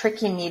is a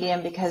tricky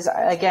medium because,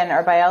 again,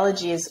 our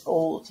biology is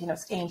old,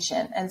 it's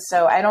ancient. And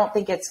so I don't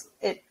think it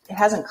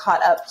hasn't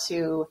caught up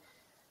to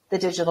the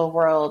digital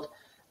world.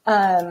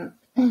 I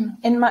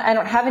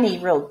don't have any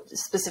real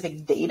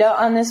specific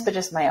data on this, but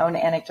just my own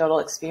anecdotal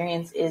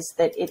experience is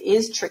that it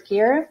is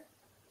trickier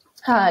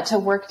to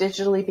work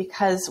digitally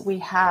because we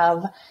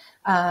don't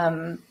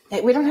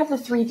have the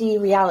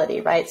 3D reality,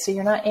 right? So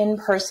you're not in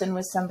person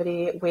with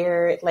somebody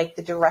where like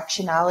the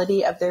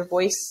directionality of their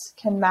voice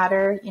can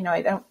matter.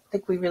 I don't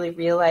think we really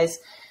realize.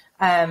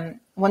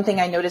 One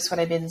thing I notice when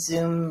I'm in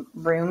Zoom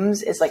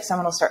rooms is like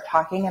someone will start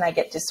talking and I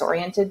get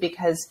disoriented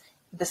because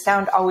the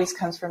sound always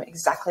comes from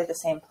exactly the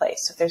same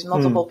place. So if there's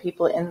multiple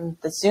people in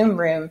the Zoom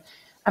room,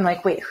 I'm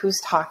like, wait, who's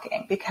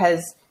talking?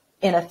 Because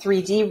in a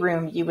 3D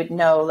room, you would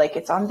know like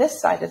it's on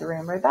this side of the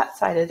room or that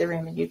side of the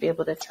room, and you'd be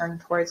able to turn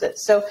towards it.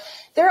 So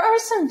there are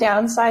some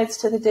downsides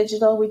to the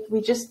digital. We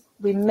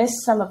miss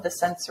some of the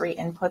sensory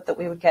input that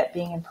we would get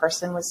being in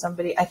person with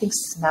somebody. I think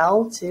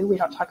smell too. We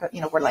don't talk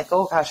about, we're like,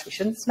 oh gosh, we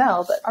shouldn't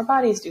smell, but our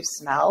bodies do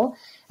smell.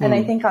 And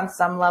I think on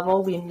some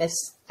level we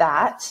miss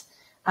that.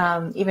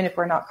 Even if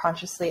we're not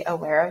consciously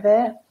aware of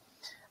it.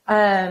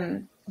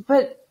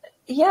 But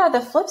yeah, the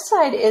flip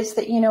side is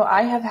that,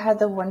 I have had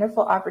the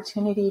wonderful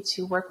opportunity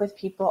to work with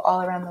people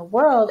all around the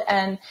world,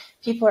 and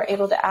people are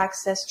able to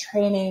access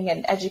training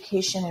and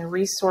education and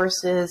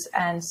resources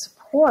and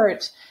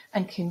support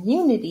and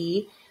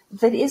community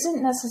that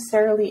isn't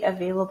necessarily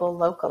available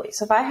locally.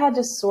 So if I had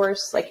to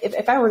source, like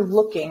if I were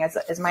looking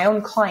as my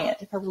own client,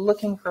 if I were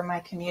looking for my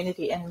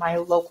community in my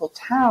local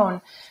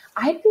town,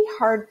 I'd be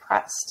hard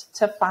pressed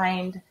to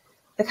find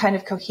the kind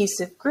of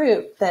cohesive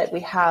group that we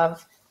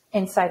have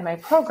inside my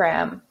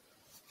program.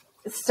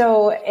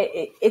 So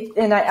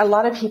a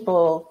lot of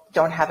people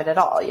don't have it at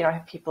all. I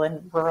have people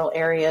in rural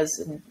areas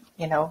and,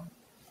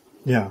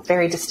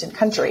 very distant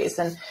countries.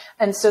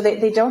 And so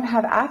they don't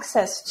have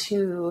access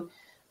to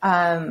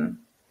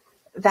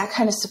that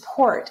kind of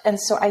support. And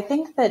so I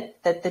think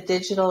that the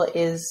digital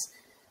is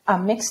a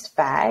mixed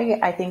bag.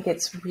 I think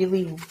it's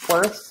really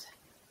worth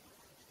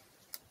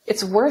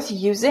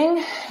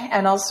using.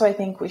 And also I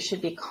think we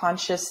should be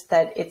conscious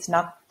that it's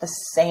not the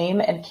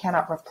same and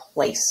cannot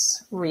replace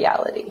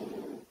reality.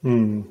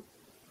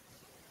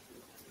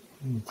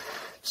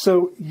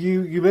 So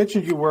you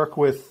mentioned you work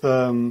with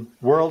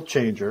world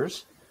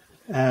changers.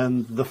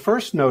 And the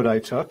first note I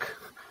took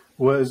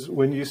was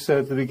when you said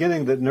at the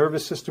beginning that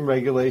nervous system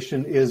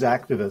regulation is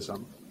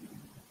activism.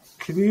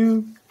 Can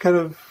you kind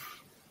of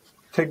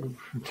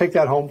take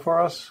that home for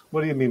us?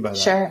 What do you mean by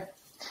that?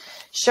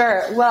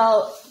 Sure.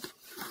 Well,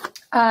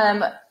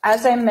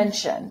 as I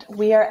mentioned,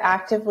 we are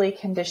actively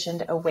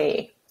conditioned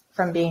away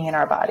from being in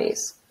our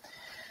bodies.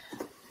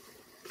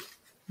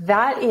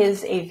 that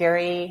is a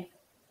very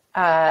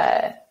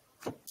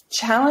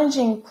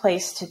challenging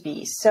place to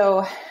be.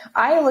 So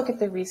I look at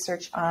the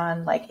research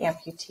on like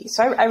amputees.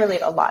 So I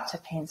relate a lot to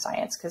pain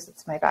science because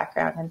it's my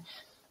background. And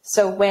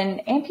so when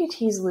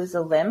amputees lose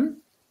a limb,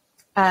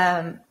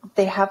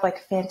 they have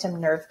like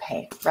phantom nerve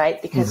pain,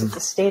 right? Because it's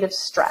a state of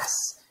stress,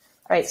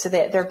 right? So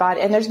their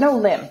body, and there's no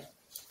limb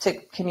to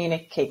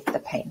communicate the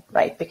pain,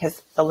 right?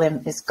 Because the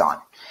limb is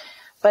gone.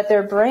 But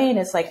their brain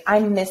is like,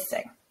 I'm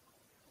missing.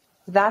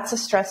 That's a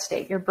stress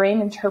state. Your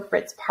brain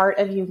interprets part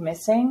of you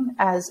missing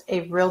as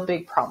a real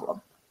big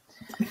problem.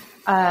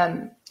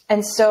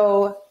 And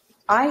so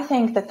I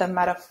think that the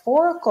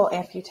metaphorical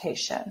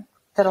amputation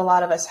that a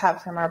lot of us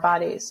have from our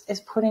bodies is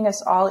putting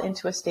us all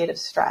into a state of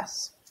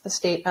stress, a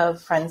state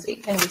of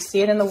frenzy. And we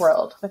see it in the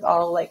world with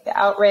all like the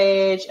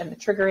outrage and the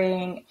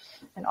triggering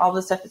and all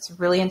the stuff. It's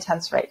really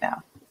intense right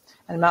now.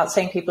 And I'm not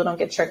saying people don't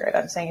get triggered.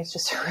 I'm saying it's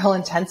just a real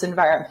intense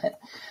environment.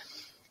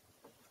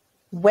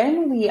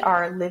 When we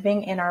are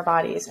living in our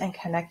bodies and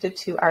connected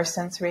to our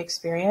sensory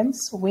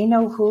experience, we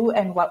know who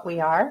and what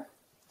we are.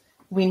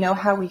 We know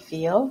how we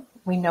feel.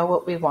 We know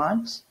what we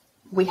want.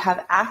 We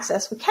have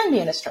access. We can be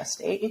in a stress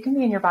state. You can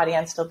be in your body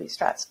and still be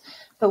stressed.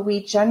 But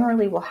we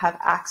generally will have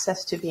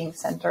access to being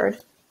centered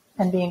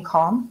and being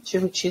calm,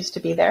 should we choose to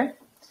be there.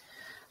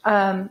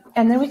 And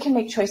then we can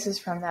make choices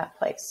from that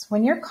place.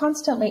 When you're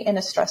constantly in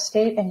a stress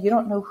state and you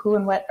don't know who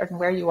and what and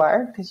where you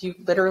are, because you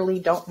literally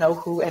don't know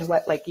who and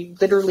what, like you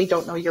literally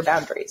don't know your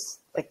boundaries,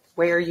 like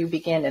where you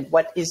begin and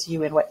what is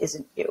you and what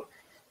isn't you,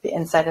 the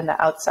inside and the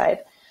outside.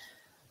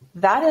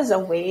 That is a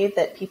way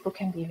that people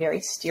can be very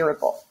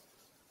steerable,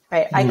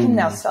 right? I can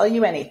now sell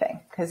you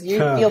anything because you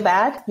feel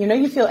bad. You know,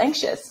 you feel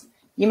anxious.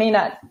 You may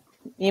not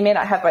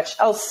have much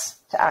else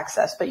to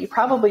access, but you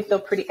probably feel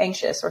pretty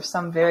anxious or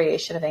some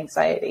variation of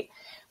anxiety.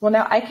 Well,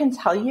 now I can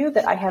tell you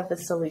that I have the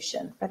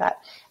solution for that.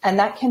 And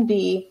that can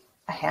be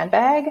a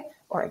handbag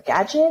or a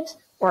gadget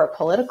or a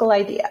political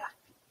idea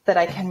that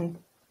I can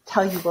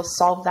tell you will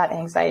solve that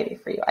anxiety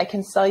for you. I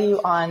can sell you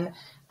on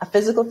a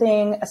physical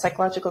thing, a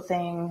psychological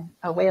thing,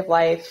 a way of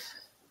life,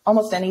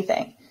 almost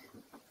anything.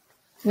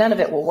 None of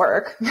it will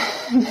work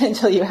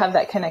until you have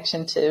that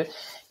connection to,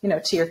 you know,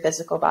 to your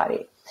physical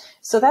body.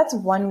 So that's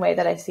one way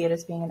that I see it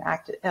as being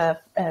activism,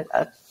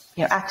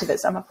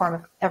 a form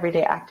of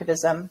everyday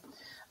activism.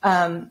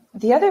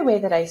 The other way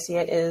that I see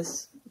it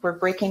is we're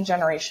breaking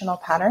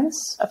generational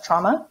patterns of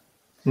trauma.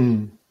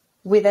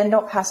 We then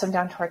don't pass them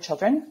down to our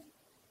children,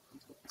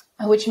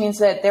 which means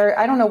that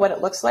I don't know what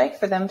it looks like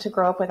for them to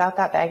grow up without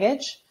that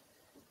baggage,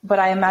 but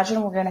I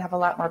imagine we're going to have a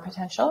lot more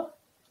potential.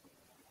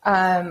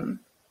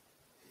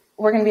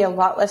 We're going to be a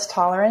lot less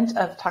tolerant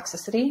of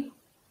toxicity.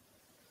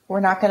 We're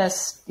not going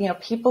to,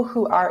 people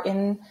who are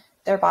in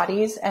their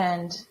bodies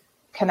and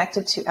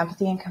connected to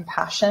empathy and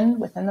compassion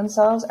within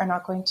themselves are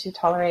not going to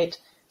tolerate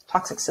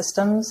toxic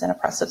systems and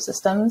oppressive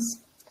systems.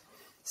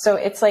 So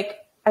it's like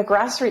a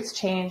grassroots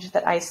change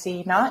that I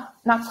see not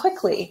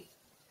quickly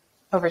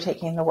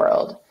overtaking the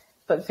world,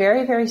 but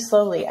very, very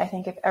slowly. I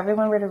think if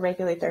everyone were to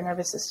regulate their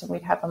nervous system,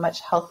 we'd have a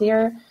much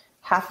healthier,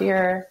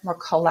 happier, more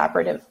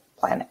collaborative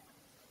planet.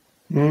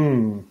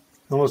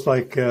 Almost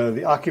like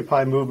the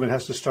Occupy movement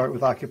has to start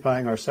with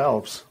occupying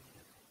ourselves.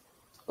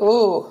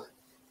 Ooh,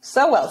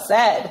 so well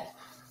said.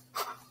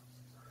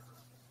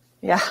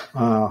 Yeah.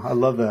 I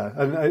love that.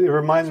 And it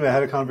reminds me, I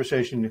had a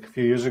conversation a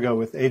few years ago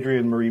with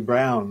Adrienne Marie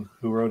Brown,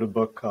 who wrote a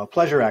book called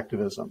Pleasure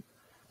Activism,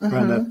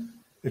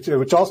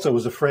 which also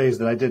was a phrase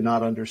that I did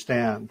not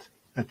understand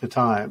at the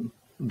time,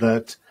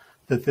 that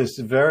this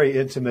very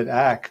intimate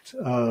act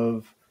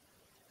of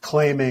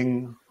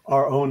claiming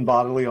our own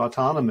bodily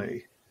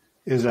autonomy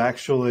is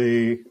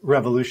actually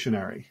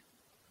revolutionary.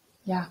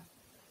 Yeah.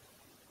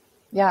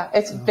 Yeah,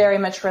 it's very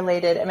much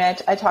related. I mean,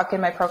 I talk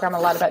in my program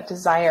a lot about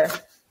desire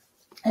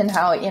and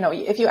how,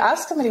 if you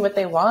ask somebody what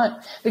they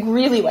want, like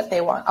really what they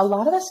want, a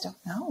lot of us don't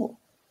know.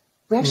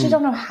 We actually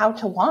don't know how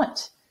to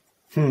want.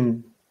 We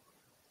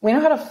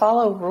know how to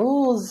follow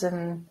rules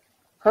and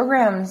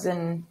programs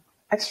and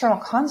external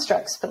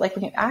constructs, but like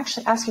when you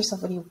actually ask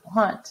yourself, what do you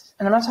want?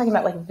 And I'm not talking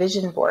about like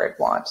vision board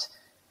want.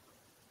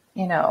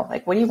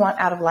 Like what do you want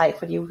out of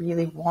life? What do you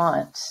really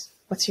want?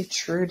 What's your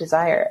true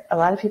desire? A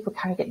lot of people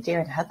kind of get deer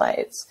in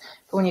headlights.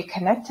 But when you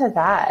connect to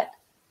that,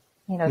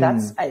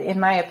 that's, in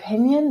my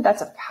opinion,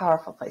 that's a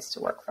powerful place to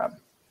work from.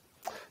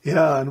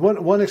 Yeah, and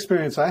one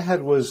experience I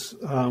had was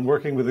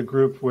working with a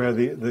group where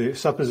the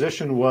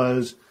supposition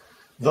was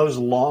those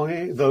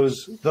longing,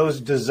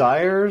 those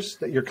desires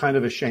that you're kind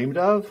of ashamed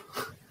of,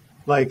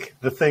 like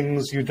the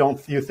things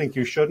you think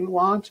you shouldn't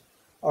want,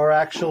 are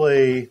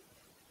actually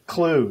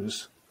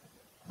clues.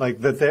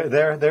 Like that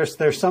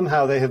they're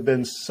somehow they have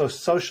been so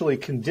socially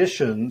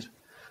conditioned,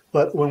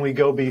 but when we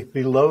go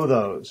below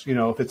those,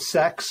 if it's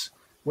sex,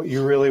 what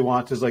you really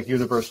want is like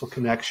universal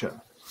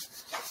connection.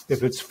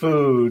 If it's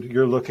food,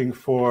 you're looking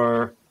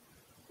for,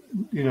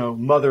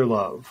 mother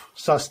love,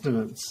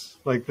 sustenance,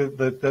 like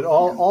that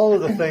all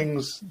of the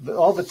things,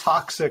 all the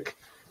toxic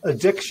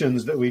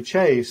addictions that we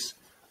chase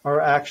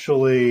are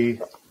actually,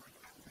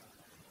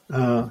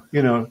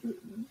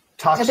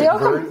 toxic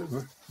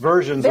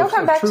versions of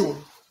true.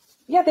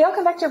 They all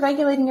come back to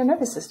regulating your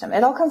nervous system.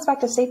 It all comes back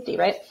to safety,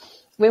 right?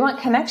 We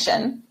want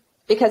connection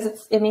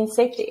because it means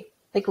safety.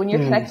 Like when you're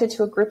connected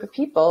to a group of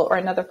people or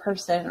another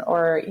person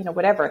or,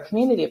 whatever, a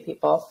community of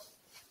people,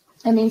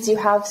 it means you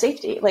have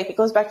safety. Like it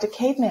goes back to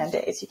caveman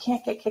days. You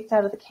can't get kicked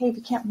out of the cave.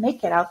 You can't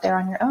make it out there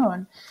on your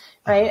own,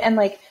 right? And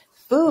like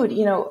food,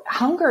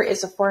 hunger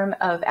is a form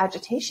of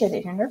agitation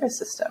in your nervous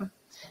system.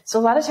 So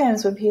a lot of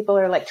times when people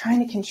are like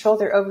trying to control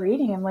their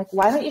overeating, I'm like,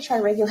 why don't you try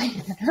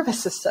regulating your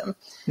nervous system?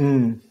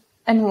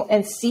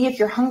 And see if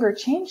your hunger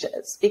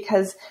changes,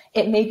 because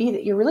it may be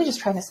that you're really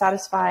just trying to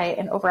satisfy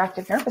an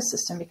overactive nervous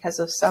system because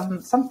of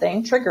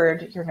something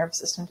triggered your nervous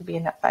system to be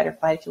in that fight or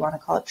flight, if you want to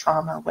call it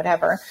trauma or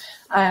whatever.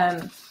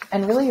 And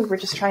really, we're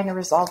just trying to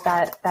resolve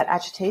that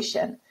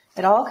agitation.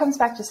 It all comes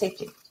back to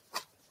safety.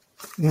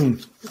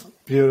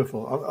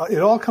 Beautiful. It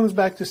all comes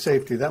back to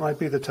safety. That might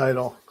be the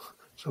title.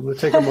 So I'm going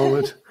to take a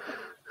moment.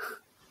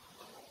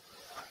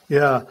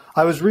 Yeah,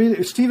 I was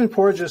reading Stephen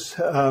Porges.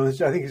 I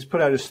think he's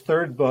put out his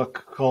third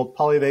book called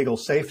Polyvagal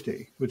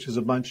Safety, which is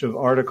a bunch of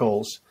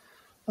articles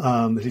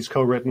that he's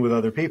co-written with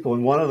other people,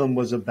 and one of them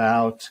was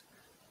about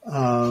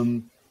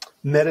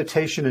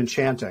meditation and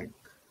chanting.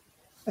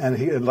 And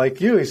he,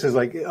 like you, he says,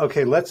 like,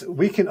 okay,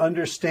 we can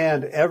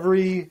understand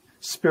every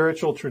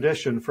spiritual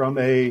tradition from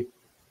a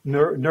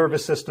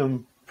nervous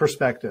system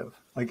perspective.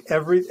 Like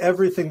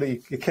everything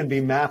that it can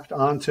be mapped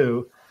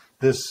onto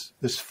this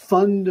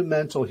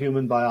fundamental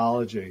human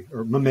biology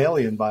or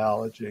mammalian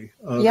biology.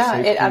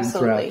 It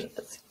absolutely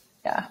is.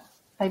 Yeah,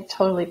 I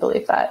totally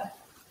believe that.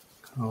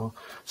 Oh.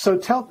 So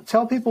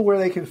tell people where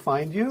they can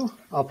find you.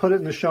 I'll put it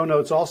in the show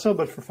notes also,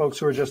 but for folks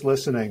who are just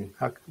listening,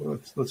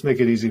 let's make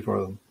it easy for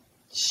them.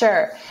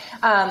 Sure.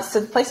 So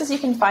the places you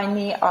can find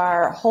me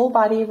are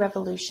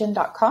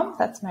wholebodyrevolution.com.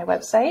 That's my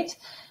website.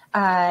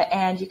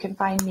 And you can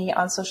find me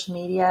on social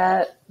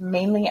media.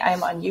 Mainly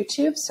I'm on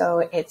YouTube.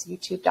 So it's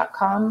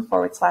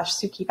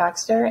youtube.com/Sukie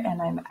Baxter.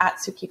 And I'm at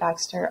Sukie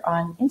Baxter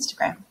on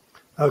Instagram.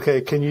 Okay.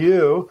 Can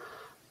you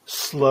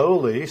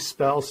slowly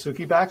spell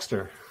Sukie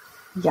Baxter?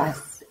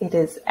 Yes. It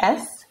is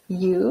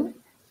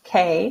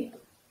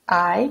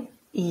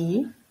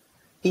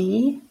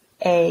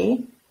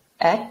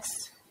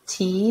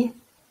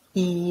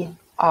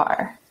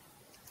SUKIEBAXTER.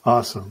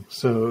 Awesome.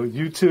 So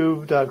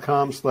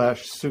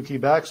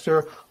youtube.com/Sukie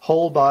Baxter,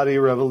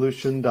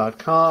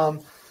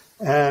 wholebodyrevolution.com.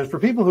 And for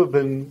people who've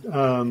been,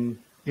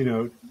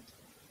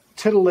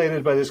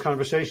 titillated by this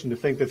conversation to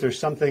think that there's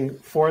something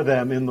for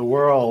them in the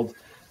world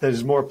that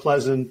is more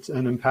pleasant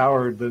and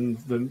empowered than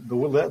the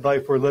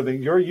life we're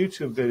living, your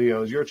YouTube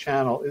videos, your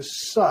channel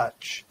is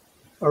such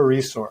a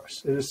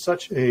resource. It is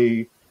such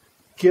a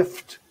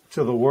gift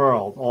to the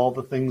world, all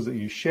the things that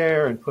you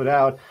share and put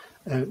out.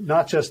 And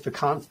not just the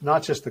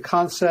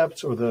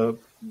concepts or the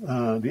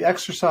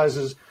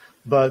exercises,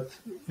 but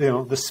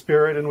the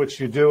spirit in which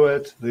you do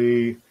it,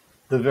 the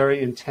very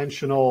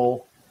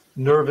intentional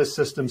nervous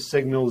system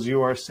signals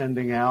you are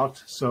sending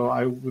out. So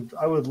I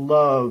would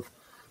love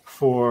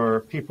for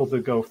people to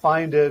go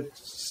find it,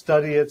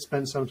 study it,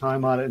 spend some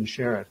time on it, and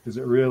share it, because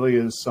it really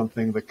is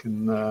something that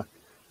can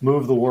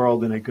move the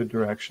world in a good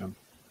direction.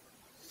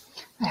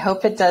 I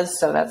hope it does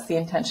so. That's the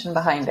intention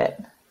behind it.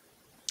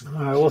 All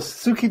right. Well,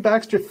 Sukie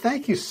Baxter,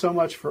 thank you so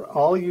much for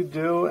all you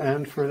do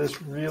and for this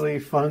really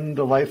fun,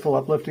 delightful,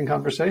 uplifting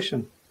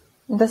conversation.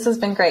 This has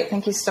been great.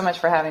 Thank you so much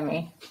for having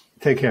me.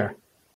 Take care.